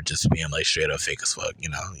you and they were just being, like, straight up fake as fuck, you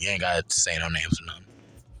know? You ain't got to say no names or nothing.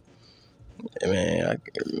 Man,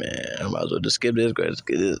 I might as well just skip this.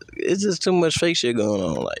 It's just too much fake shit going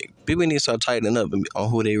on. Like people need to start tightening up on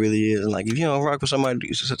who they really is. And like if you don't rock with somebody,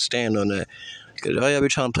 you should stand on that. Cause all y'all be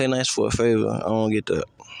trying to play nice for a favor. I don't get that.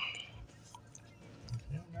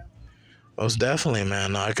 Most definitely,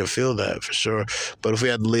 man. No, I could feel that for sure. But if we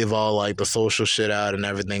had to leave all like the social shit out and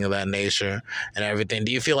everything of that nature and everything,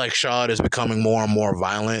 do you feel like Charlotte is becoming more and more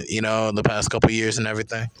violent, you know, in the past couple of years and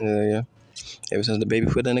everything? Yeah. Ever since the baby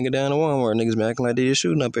put that nigga down in Walmart, niggas been acting like they just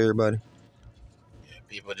shooting up everybody.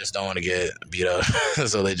 People just don't want to get beat up,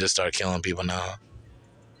 so they just start killing people now.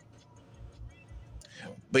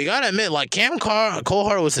 But you gotta admit, like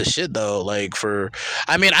Coldheart was the shit though. Like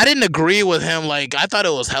I mean, I didn't agree with him. Like I thought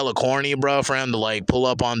it was hella corny, bro, for him to like pull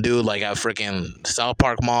up on dude like at freaking South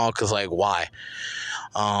Park Mall. Cause like why?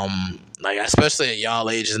 Like especially at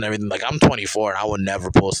y'all ages and everything. Like I'm 24 and I would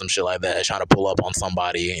never pull some shit like that, trying to pull up on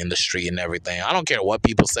somebody in the street and everything. I don't care what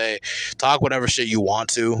people say, talk whatever shit you want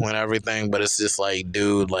to and everything, but it's just like,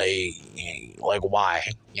 dude, like why?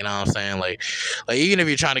 You know what I'm saying? Like even if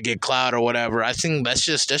you're trying to get clout or whatever, I think that's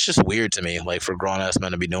just weird to me. Like for grown ass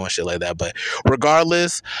men to be doing shit like that. But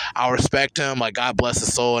regardless, I respect him. Like God bless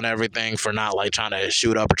his soul and everything for not like trying to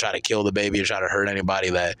shoot up or try to kill the baby or try to hurt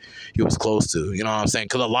anybody that he was close to. You know what I'm saying?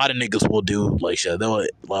 Because a lot of niggas will do like shit. They'll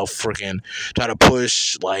freaking try to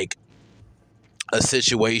push like a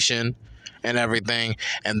situation and everything,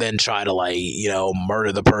 and then try to like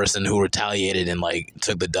murder the person who retaliated and like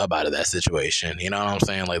took the dub out of that situation. You know what I'm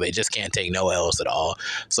saying? Like they just can't take no L's at all.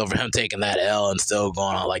 So for him taking that L and still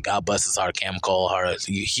going on, like, God bless his heart, Cam Cole heart,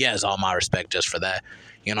 he has all my respect just for that.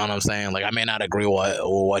 You know what I'm saying? Like I may not agree with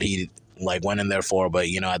what he like went in there for, but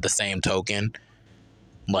at the same token,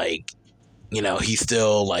 like, he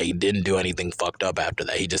still like didn't do anything fucked up after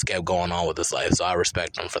that. He just kept going on with his life. So I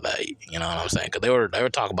respect him for that. You know what I'm saying? Because they were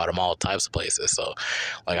talking about him all types of places. So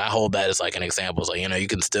like I hold that as like an example. So you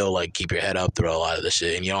can still like keep your head up through a lot of the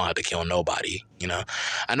shit, and you don't have to kill nobody.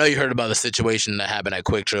 I know you heard about the situation that happened at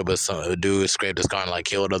Quick Trip, with a dude scraped his car and like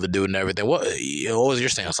killed another dude and everything. What was your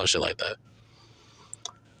stance on shit like that?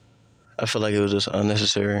 I feel like it was just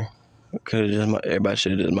unnecessary. Everybody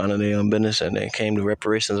should have just minded their own business and then came to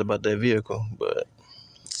reparations about that vehicle, but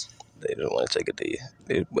they didn't want to take it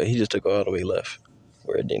there. But he just took it all the way left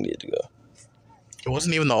where it didn't need to go. It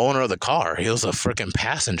wasn't even the owner of the car. He was a freaking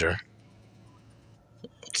passenger.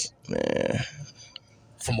 Man,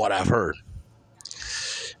 from what I've heard.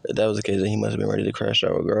 If that was the case, then he must have been ready to crash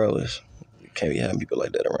out regardless. You can't be having people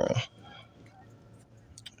like that around.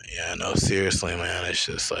 Yeah, no, seriously, man. It's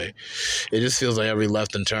just like, it just feels like every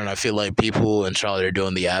left and turn. I feel like people in Charlotte are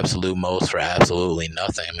doing the absolute most for absolutely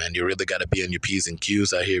nothing, man. You really got to be on your P's and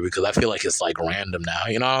Q's out here, because I feel like it's like random now.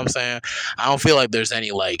 You know what I'm saying? I don't feel like there's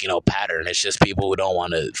any like, pattern. It's just people who don't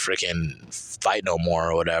want to freaking fight no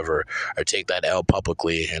more or whatever, or take that L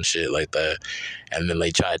publicly and shit like that. And then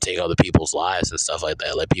they try to take other people's lives and stuff like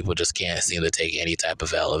that. Like people just can't seem to take any type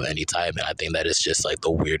of L of any type. And I think that is just like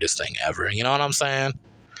the weirdest thing ever. You know what I'm saying?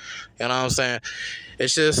 You know what I'm saying?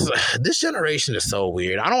 It's just, this generation is so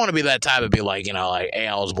weird. I don't want to be that type of be like, like, hey,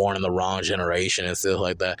 I was born in the wrong generation and stuff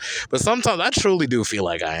like that. But sometimes I truly do feel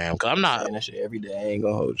like I am, because I'm not. Saying that shit every day, I ain't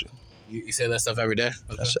gonna hold you. You say that stuff every day?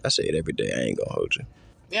 Okay. I say it every day, I ain't gonna hold you.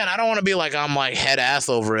 Yeah, and I don't want to be like I'm like head ass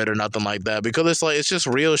over it or nothing like that, because it's like, it's just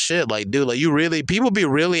real shit. Like, dude, like people be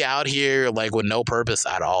really out here like with no purpose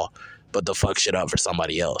at all but to fuck shit up for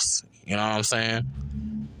somebody else. You know what I'm saying?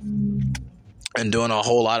 And doing a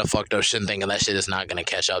whole lot of fucked up shit and thinking that shit is not going to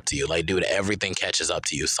catch up to you. Like, dude, everything catches up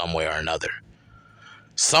to you some way or another.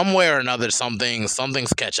 Some way or another, something's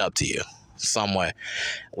catch up to you. Some way.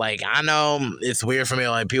 Like, I know it's weird for me,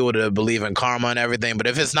 like, people to believe in karma and everything, but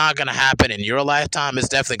if it's not going to happen in your lifetime, it's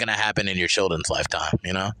definitely going to happen in your children's lifetime,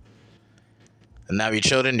 And now your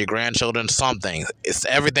children, your grandchildren, something. It's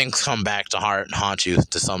everything's come back to haunt you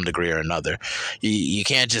to some degree or another. You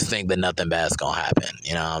can't just think that nothing bad's gonna happen.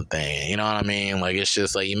 You know what I'm saying? You know what I mean? Like, it's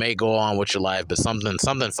just like you may go on with your life, but something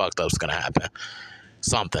fucked up's gonna happen.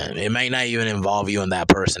 Something. It may not even involve you and that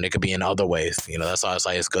person. It could be in other ways. That's why it's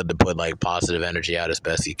like it's good to put like positive energy out as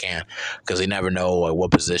best you can, because you never know like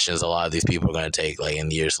what positions a lot of these people are gonna take like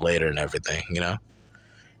in years later and everything.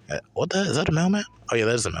 What the is that a mailman? Oh yeah,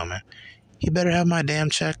 that's a mailman. He better have my damn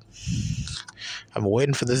check. I've been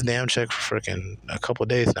waiting for this damn check for freaking a couple of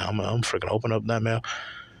days now. I'm freaking open up that mail.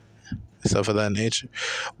 Stuff of that nature.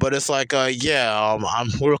 But it's like,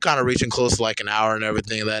 we're kind of reaching close to like an hour and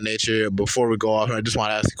everything of that nature. Before we go off, I just want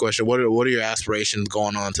to ask you a question. What are your aspirations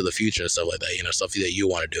going on to the future and stuff like that? Stuff that you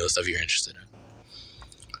want to do, stuff you're interested in.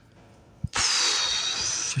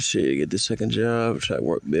 Shit, get this second job, try to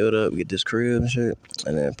work, build up, get this crib and shit,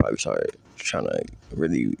 and then probably start trying to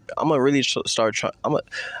really. I'm gonna really start trying.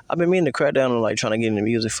 I've been meaning to crack down on like trying to get into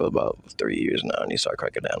music for about 3 years now, and you start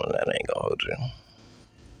cracking down on that. I ain't gonna hold you.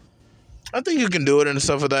 I think you can do it and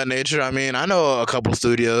stuff of that nature. I mean, I know a couple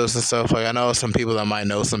studios and stuff. Like, I know some people that might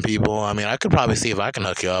know some people. I mean, I could probably see if I can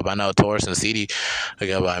hook you up. I know Taurus and CD hook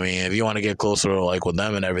up. I mean, if you want to get closer, like with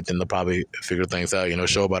them and everything, they'll probably figure things out.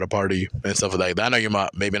 Show about a party and stuff like that. I know you're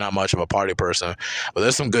maybe not much of a party person, but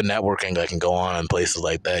there's some good networking that can go on in places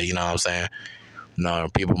like that. You know what I'm saying? No,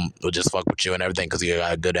 people will just fuck with you and everything because you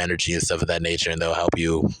got good energy and stuff of that nature, and they'll help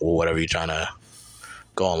you with whatever you're trying to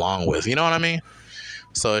go along with. You know what I mean?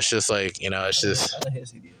 So it's just like, it's just. I hear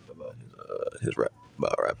CD about his rap,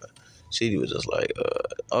 about rapping. CD was just like,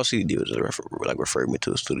 all CD did was just refer me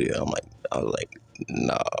to a studio. I was like,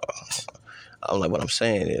 nah. I'm like, what I'm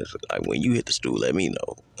saying is, like, when you hit the studio, let me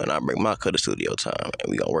know, and I bring my cut of studio time,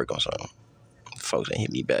 and we gonna work on something. Folks ain't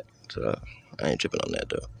hit me back, so I ain't tripping on that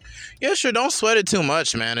though. Yeah, sure. Don't sweat it too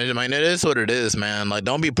much, man. I mean, it is what it is, man. Like,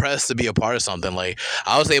 don't be pressed to be a part of something. Like,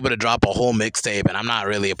 I was able to drop a whole mixtape, and I'm not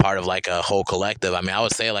really a part of, like, a whole collective. I mean, I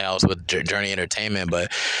would say, like, I was with Journey Entertainment,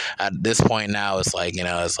 but at this point now, it's like,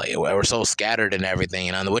 it's like we're so scattered and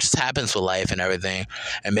everything, which happens with life and everything.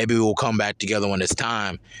 And maybe we'll come back together when it's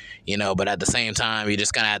time, but at the same time, you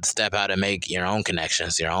just kind of have to step out and make your own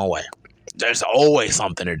connections your own way. There's always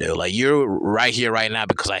something to do. Like, you're right here right now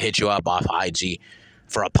because I hit you up off IG.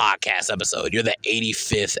 for a podcast episode. You're the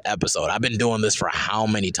 85th episode. I've been doing this for how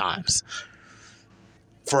many times?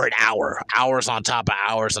 For an hour. Hours on top of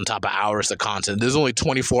hours on top of hours of content. There's only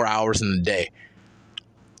 24 hours in the day.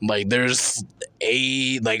 Like, there's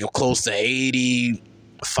close to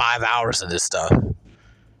 85 hours of this stuff.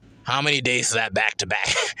 How many days is that back to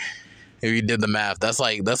back? If you did the math, that's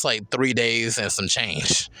like 3 days and some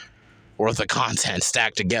change worth of content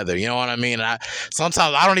stacked together. You know what I mean?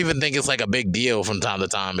 Sometimes I don't even think it's like a big deal from time to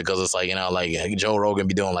time, because it's like, like Joe Rogan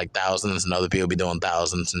be doing like thousands and other people be doing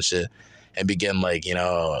thousands and shit, and be getting like,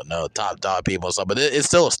 no top dog people and stuff. But it's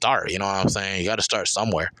still a start. You know what I'm saying? You got to start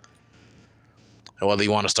somewhere. Whether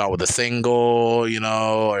you want to start with a single, or you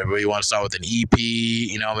want to start with an EP,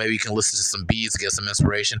 maybe you can listen to some beats, get some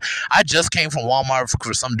inspiration. I just came from Walmart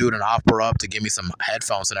for some dude in Opera Up to give me some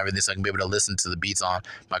headphones and everything, so I can be able to listen to the beats on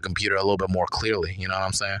my computer a little bit more clearly. You know what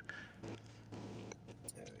I'm saying?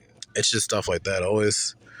 It's just stuff like that.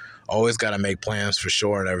 Always got to make plans for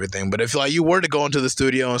sure and everything. But if like you were to go into the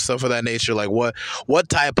studio and stuff of that nature, like what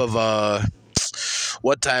type of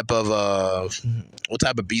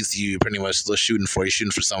beats are you pretty much shooting for? You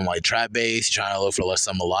shooting for something like trap bass? You trying to look for like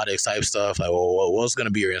some melodic type stuff? Like, what's gonna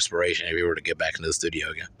be your inspiration if you were to get back into the studio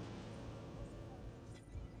again?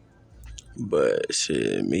 But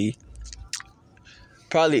shit, me.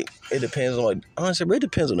 Probably it depends on, like, honestly, it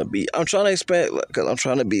depends on the beat. I'm trying to expand, because I'm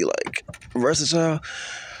trying to be like versatile.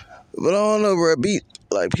 But I don't know, bro. Beat,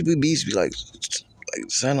 like, people beats be like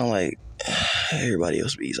sounding like everybody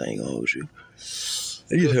else beats. I ain't gonna hold you.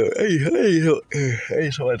 I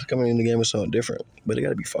need somebody to come in the game with something different. But it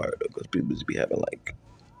gotta be fire though, because people just be having like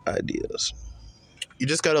ideas. You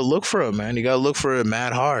just gotta look for it, man. You gotta look for it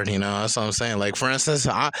mad hard. That's what I'm saying. Like, for instance,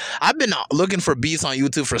 I've been looking for beats on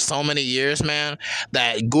YouTube for so many years, man,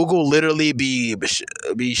 that Google literally be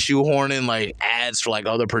shoehorning like ads for like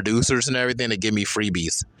other producers and everything to give me free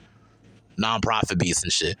beats, non-profit beats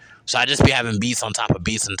and shit. So I just be having beats on top of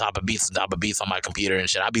beats on top of beats on top of beats on my computer and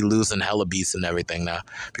shit. I be losing hella beats and everything now,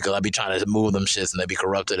 because I be trying to move them shits and they be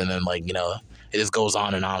corrupted, and then like, it just goes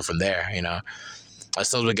on and on from there. As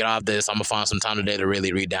soon as we get off this, I'm gonna find some time today to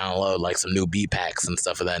really re-download like some new beat packs and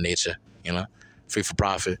stuff of that nature, free for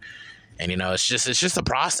profit. And it's just a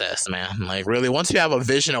process, man. Like, really, once you have a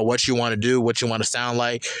vision of what you want to do, what you want to sound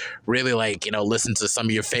like, really, like, listen to some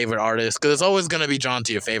of your favorite artists, because it's always going to be drawn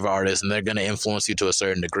to your favorite artists, and they're going to influence you to a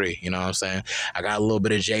certain degree. You know what I'm saying? I got a little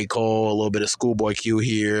bit of J. Cole, a little bit of Schoolboy Q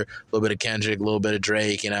here, a little bit of Kendrick, a little bit of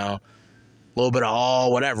Drake, a little bit of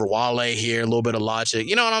all whatever, Wale here, a little bit of Logic.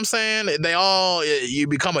 You know what I'm saying? You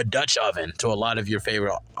become a Dutch oven to a lot of your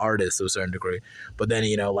favorite artists to a certain degree. But then,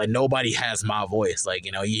 like, nobody has my voice. Like,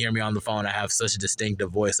 you hear me on the phone, I have such a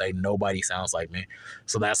distinctive voice, like nobody sounds like me.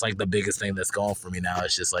 So that's like the biggest thing that's going for me now.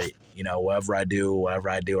 It's just like, whatever I do, or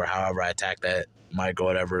however I attack that mic or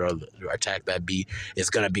whatever, or attack that beat, it's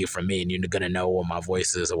gonna be for me, and you're gonna know what my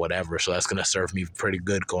voice is or whatever. So that's gonna serve me pretty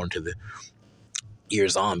good going to the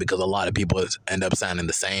years on, because a lot of people end up sounding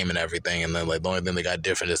the same and everything, and then like the only thing they got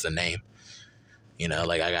different is the name.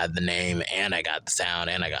 Like, I got the name and I got the sound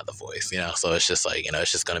and I got the voice. So it's just like,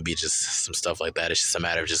 it's just gonna be just some stuff like that. It's just a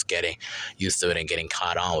matter of just getting used to it and getting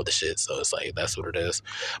caught on with the shit. So it's like, that's what it is.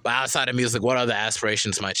 But outside of music, what other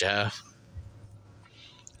aspirations might you have?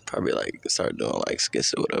 Probably like start doing like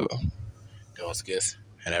skits or whatever. Doing skits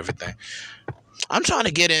and everything. I'm trying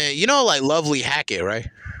to get in, like Lovely Hackett, right?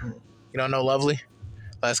 You don't know Lovely?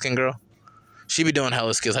 Light skin girl? She be doing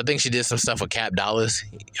hella skits. I think she did some stuff with Cap Dollars.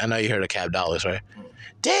 I know you heard of Cap Dollars, right?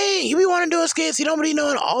 Dang, you be wanting to do skits? You don't really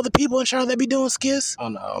know all the people in Charlotte that be doing skits? Oh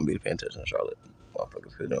no, I don't be paying attention to Charlotte.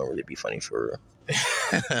 Motherfuckers who don't really be funny for real.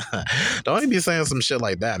 Don't even be saying some shit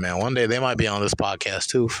like that, man. One day they might be on this podcast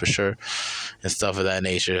too, for sure, and stuff of that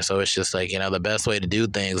nature. So it's just like, the best way to do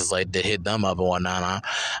things is like to hit them up and whatnot.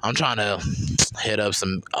 I'm trying to hit up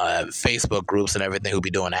some Facebook groups and everything who be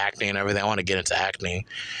doing acting and everything. I want to get into acting,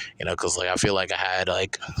 because like I feel like I had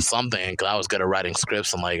like something, because I was good at writing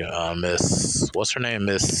scripts, and like what's her name?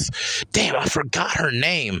 Damn, I forgot her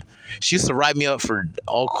name. She used to write me up for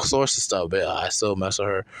all sorts of stuff, but I still mess with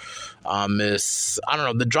her. I don't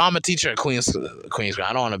know, the drama teacher at Queens.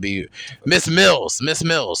 I don't want to be Miss Mills.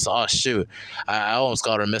 Oh shoot, I almost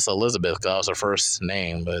called her Miss Elizabeth because that was her first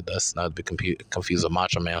name, but that's not to be confused with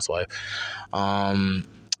Macho Man's wife.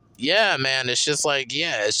 Yeah, man, it's just like,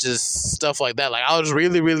 it's just stuff like that. Like, I was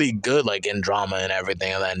really, really good, like, in drama and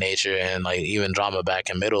everything of that nature, and, like, even drama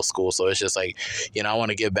back in middle school. So it's just like, I want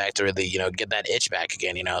to get back to really, get that itch back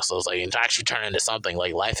again, So it's like, to actually turn into something.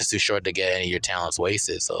 Like, life is too short to get any of your talents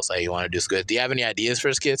wasted. So it's like, you want to do skits. Do you have any ideas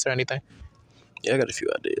for skits or anything? Yeah, I got a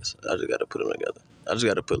few ideas. I just got to put them together. I just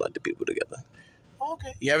got to put, like, the people together.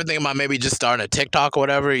 Okay. You ever think about maybe just starting a TikTok or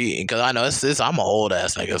whatever? Because I know I'm an old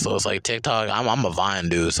ass nigga, so it's like TikTok. I'm a Vine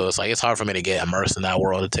dude, so it's like it's hard for me to get immersed in that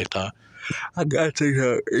world of TikTok. I got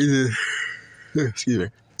TikTok. Excuse me.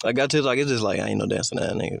 I got TikTok. It's just like I ain't no dancing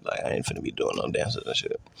that nigga. Like I ain't finna be doing no dances and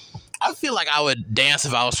shit. I feel like I would dance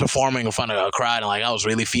if I was performing in front of a crowd and like I was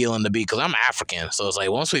really feeling the beat because I'm African, so it's like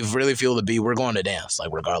once we really feel the beat, we're going to dance. Like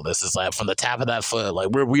regardless, it's like from the tap of that foot, like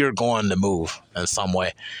we are going to move in some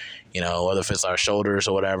way. You know, whether if it's our shoulders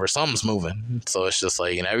or whatever, something's moving. So it's just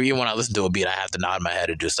like, you know, every when I listen to a beat, I have to nod my head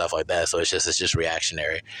and do stuff like that. So it's just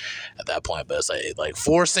reactionary at that point. But it's like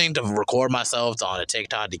forcing to record myself on a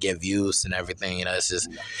TikTok to get views and everything. You know, it's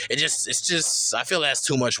just I feel that's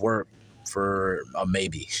too much work for a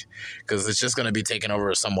maybe, because it's just gonna be taken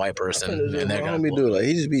over some white person and they're gonna do like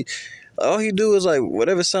he just be. All he do is like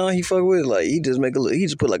whatever sound he fuck with, like he just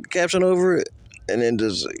put like a caption over it and then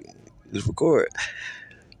just record.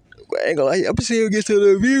 I ain't gonna lie, I'm seeing him get to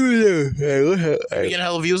the views though. You get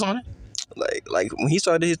hella views on it? Like when he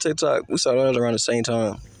started his TikTok, we started around the same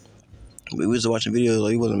time. We was watching videos,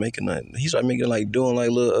 like he wasn't making nothing. He started making like doing like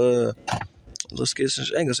little skits and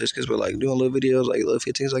shit. I ain't gonna say skits, but like doing little videos, like little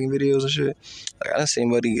 15-second videos and shit. Like I done seen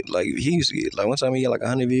buddy like he used to get like one time he got like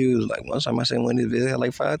 100 views. Like one time I seen one of his videos had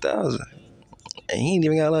like 5,000. And he ain't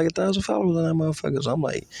even got like 1,000 followers on that motherfucker. So I'm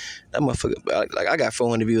like, that motherfucker, like I got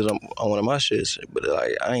 400 views on one of my shits, but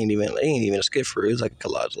like it ain't even a skit for it. It's like a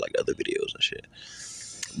collage of like other videos and shit.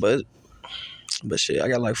 But shit, I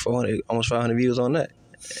got like 400, almost 500 views on that.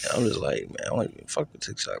 And I'm just like, man, I don't even fuck with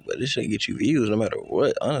TikTok, but this shit get you views no matter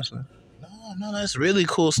what, honestly. No, that's really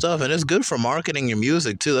cool stuff, and it's good for marketing your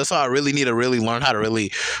music too. That's why I really need to really learn how to really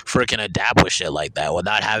freaking adapt with shit like that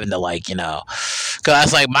without having to like, you know, because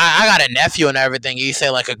it's like I got a nephew and everything. He say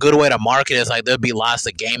like a good way to market is like there'd be lots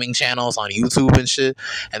of gaming channels on YouTube and shit,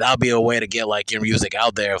 and that'll be a way to get like your music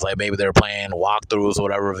out there. If like maybe they're playing walkthroughs or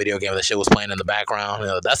whatever video game that shit was playing in the background. You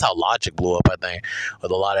know, that's how Logic blew up, I think,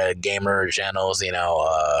 with a lot of gamer channels. You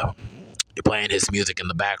know. Playing his music in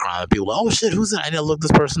the background, and people like, oh shit, who's that? I need to look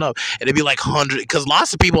this person up. And it'd be like 100, because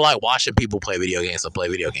lots of people like watching people play video games and play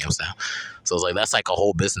video games now. So it's like that's like a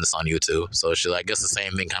whole business on YouTube. So it's just, I guess the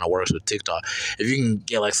same thing kind of works with TikTok. If you can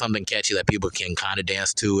get like something catchy that people can kind of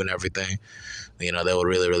dance to and everything, you know, they would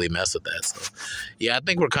really, really mess with that. So yeah, I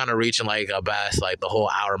think we're kind of reaching like past like the whole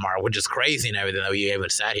hour mark, which is crazy and everything that we even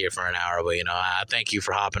sat here for an hour. But you know, I thank you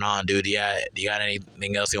for hopping on, dude. Yeah, do you got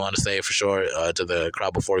anything else you want to say for sure to the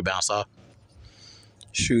crowd before we bounce off?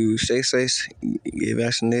 Shoot, stay safe, get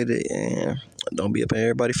vaccinated, and don't be up in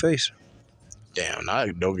everybody's face. Damn,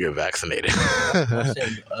 don't get vaccinated. I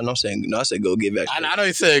said go get vaccinated. I know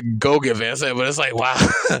you said go get vaccinated, but it's like, wow,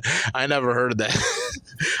 I never heard of that.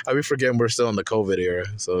 I be forgetting we're still in the COVID era.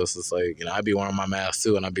 So it's just like, you know, I be wearing my mask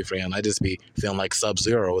too, and I be forgetting. I just be feeling like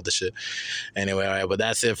Sub-Zero with the shit. Anyway, all right, but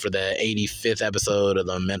that's it for the 85th episode of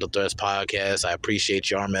the Mental Threats Podcast. I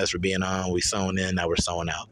appreciate you, Armez, for being on. We sewn in, now we're sewing out.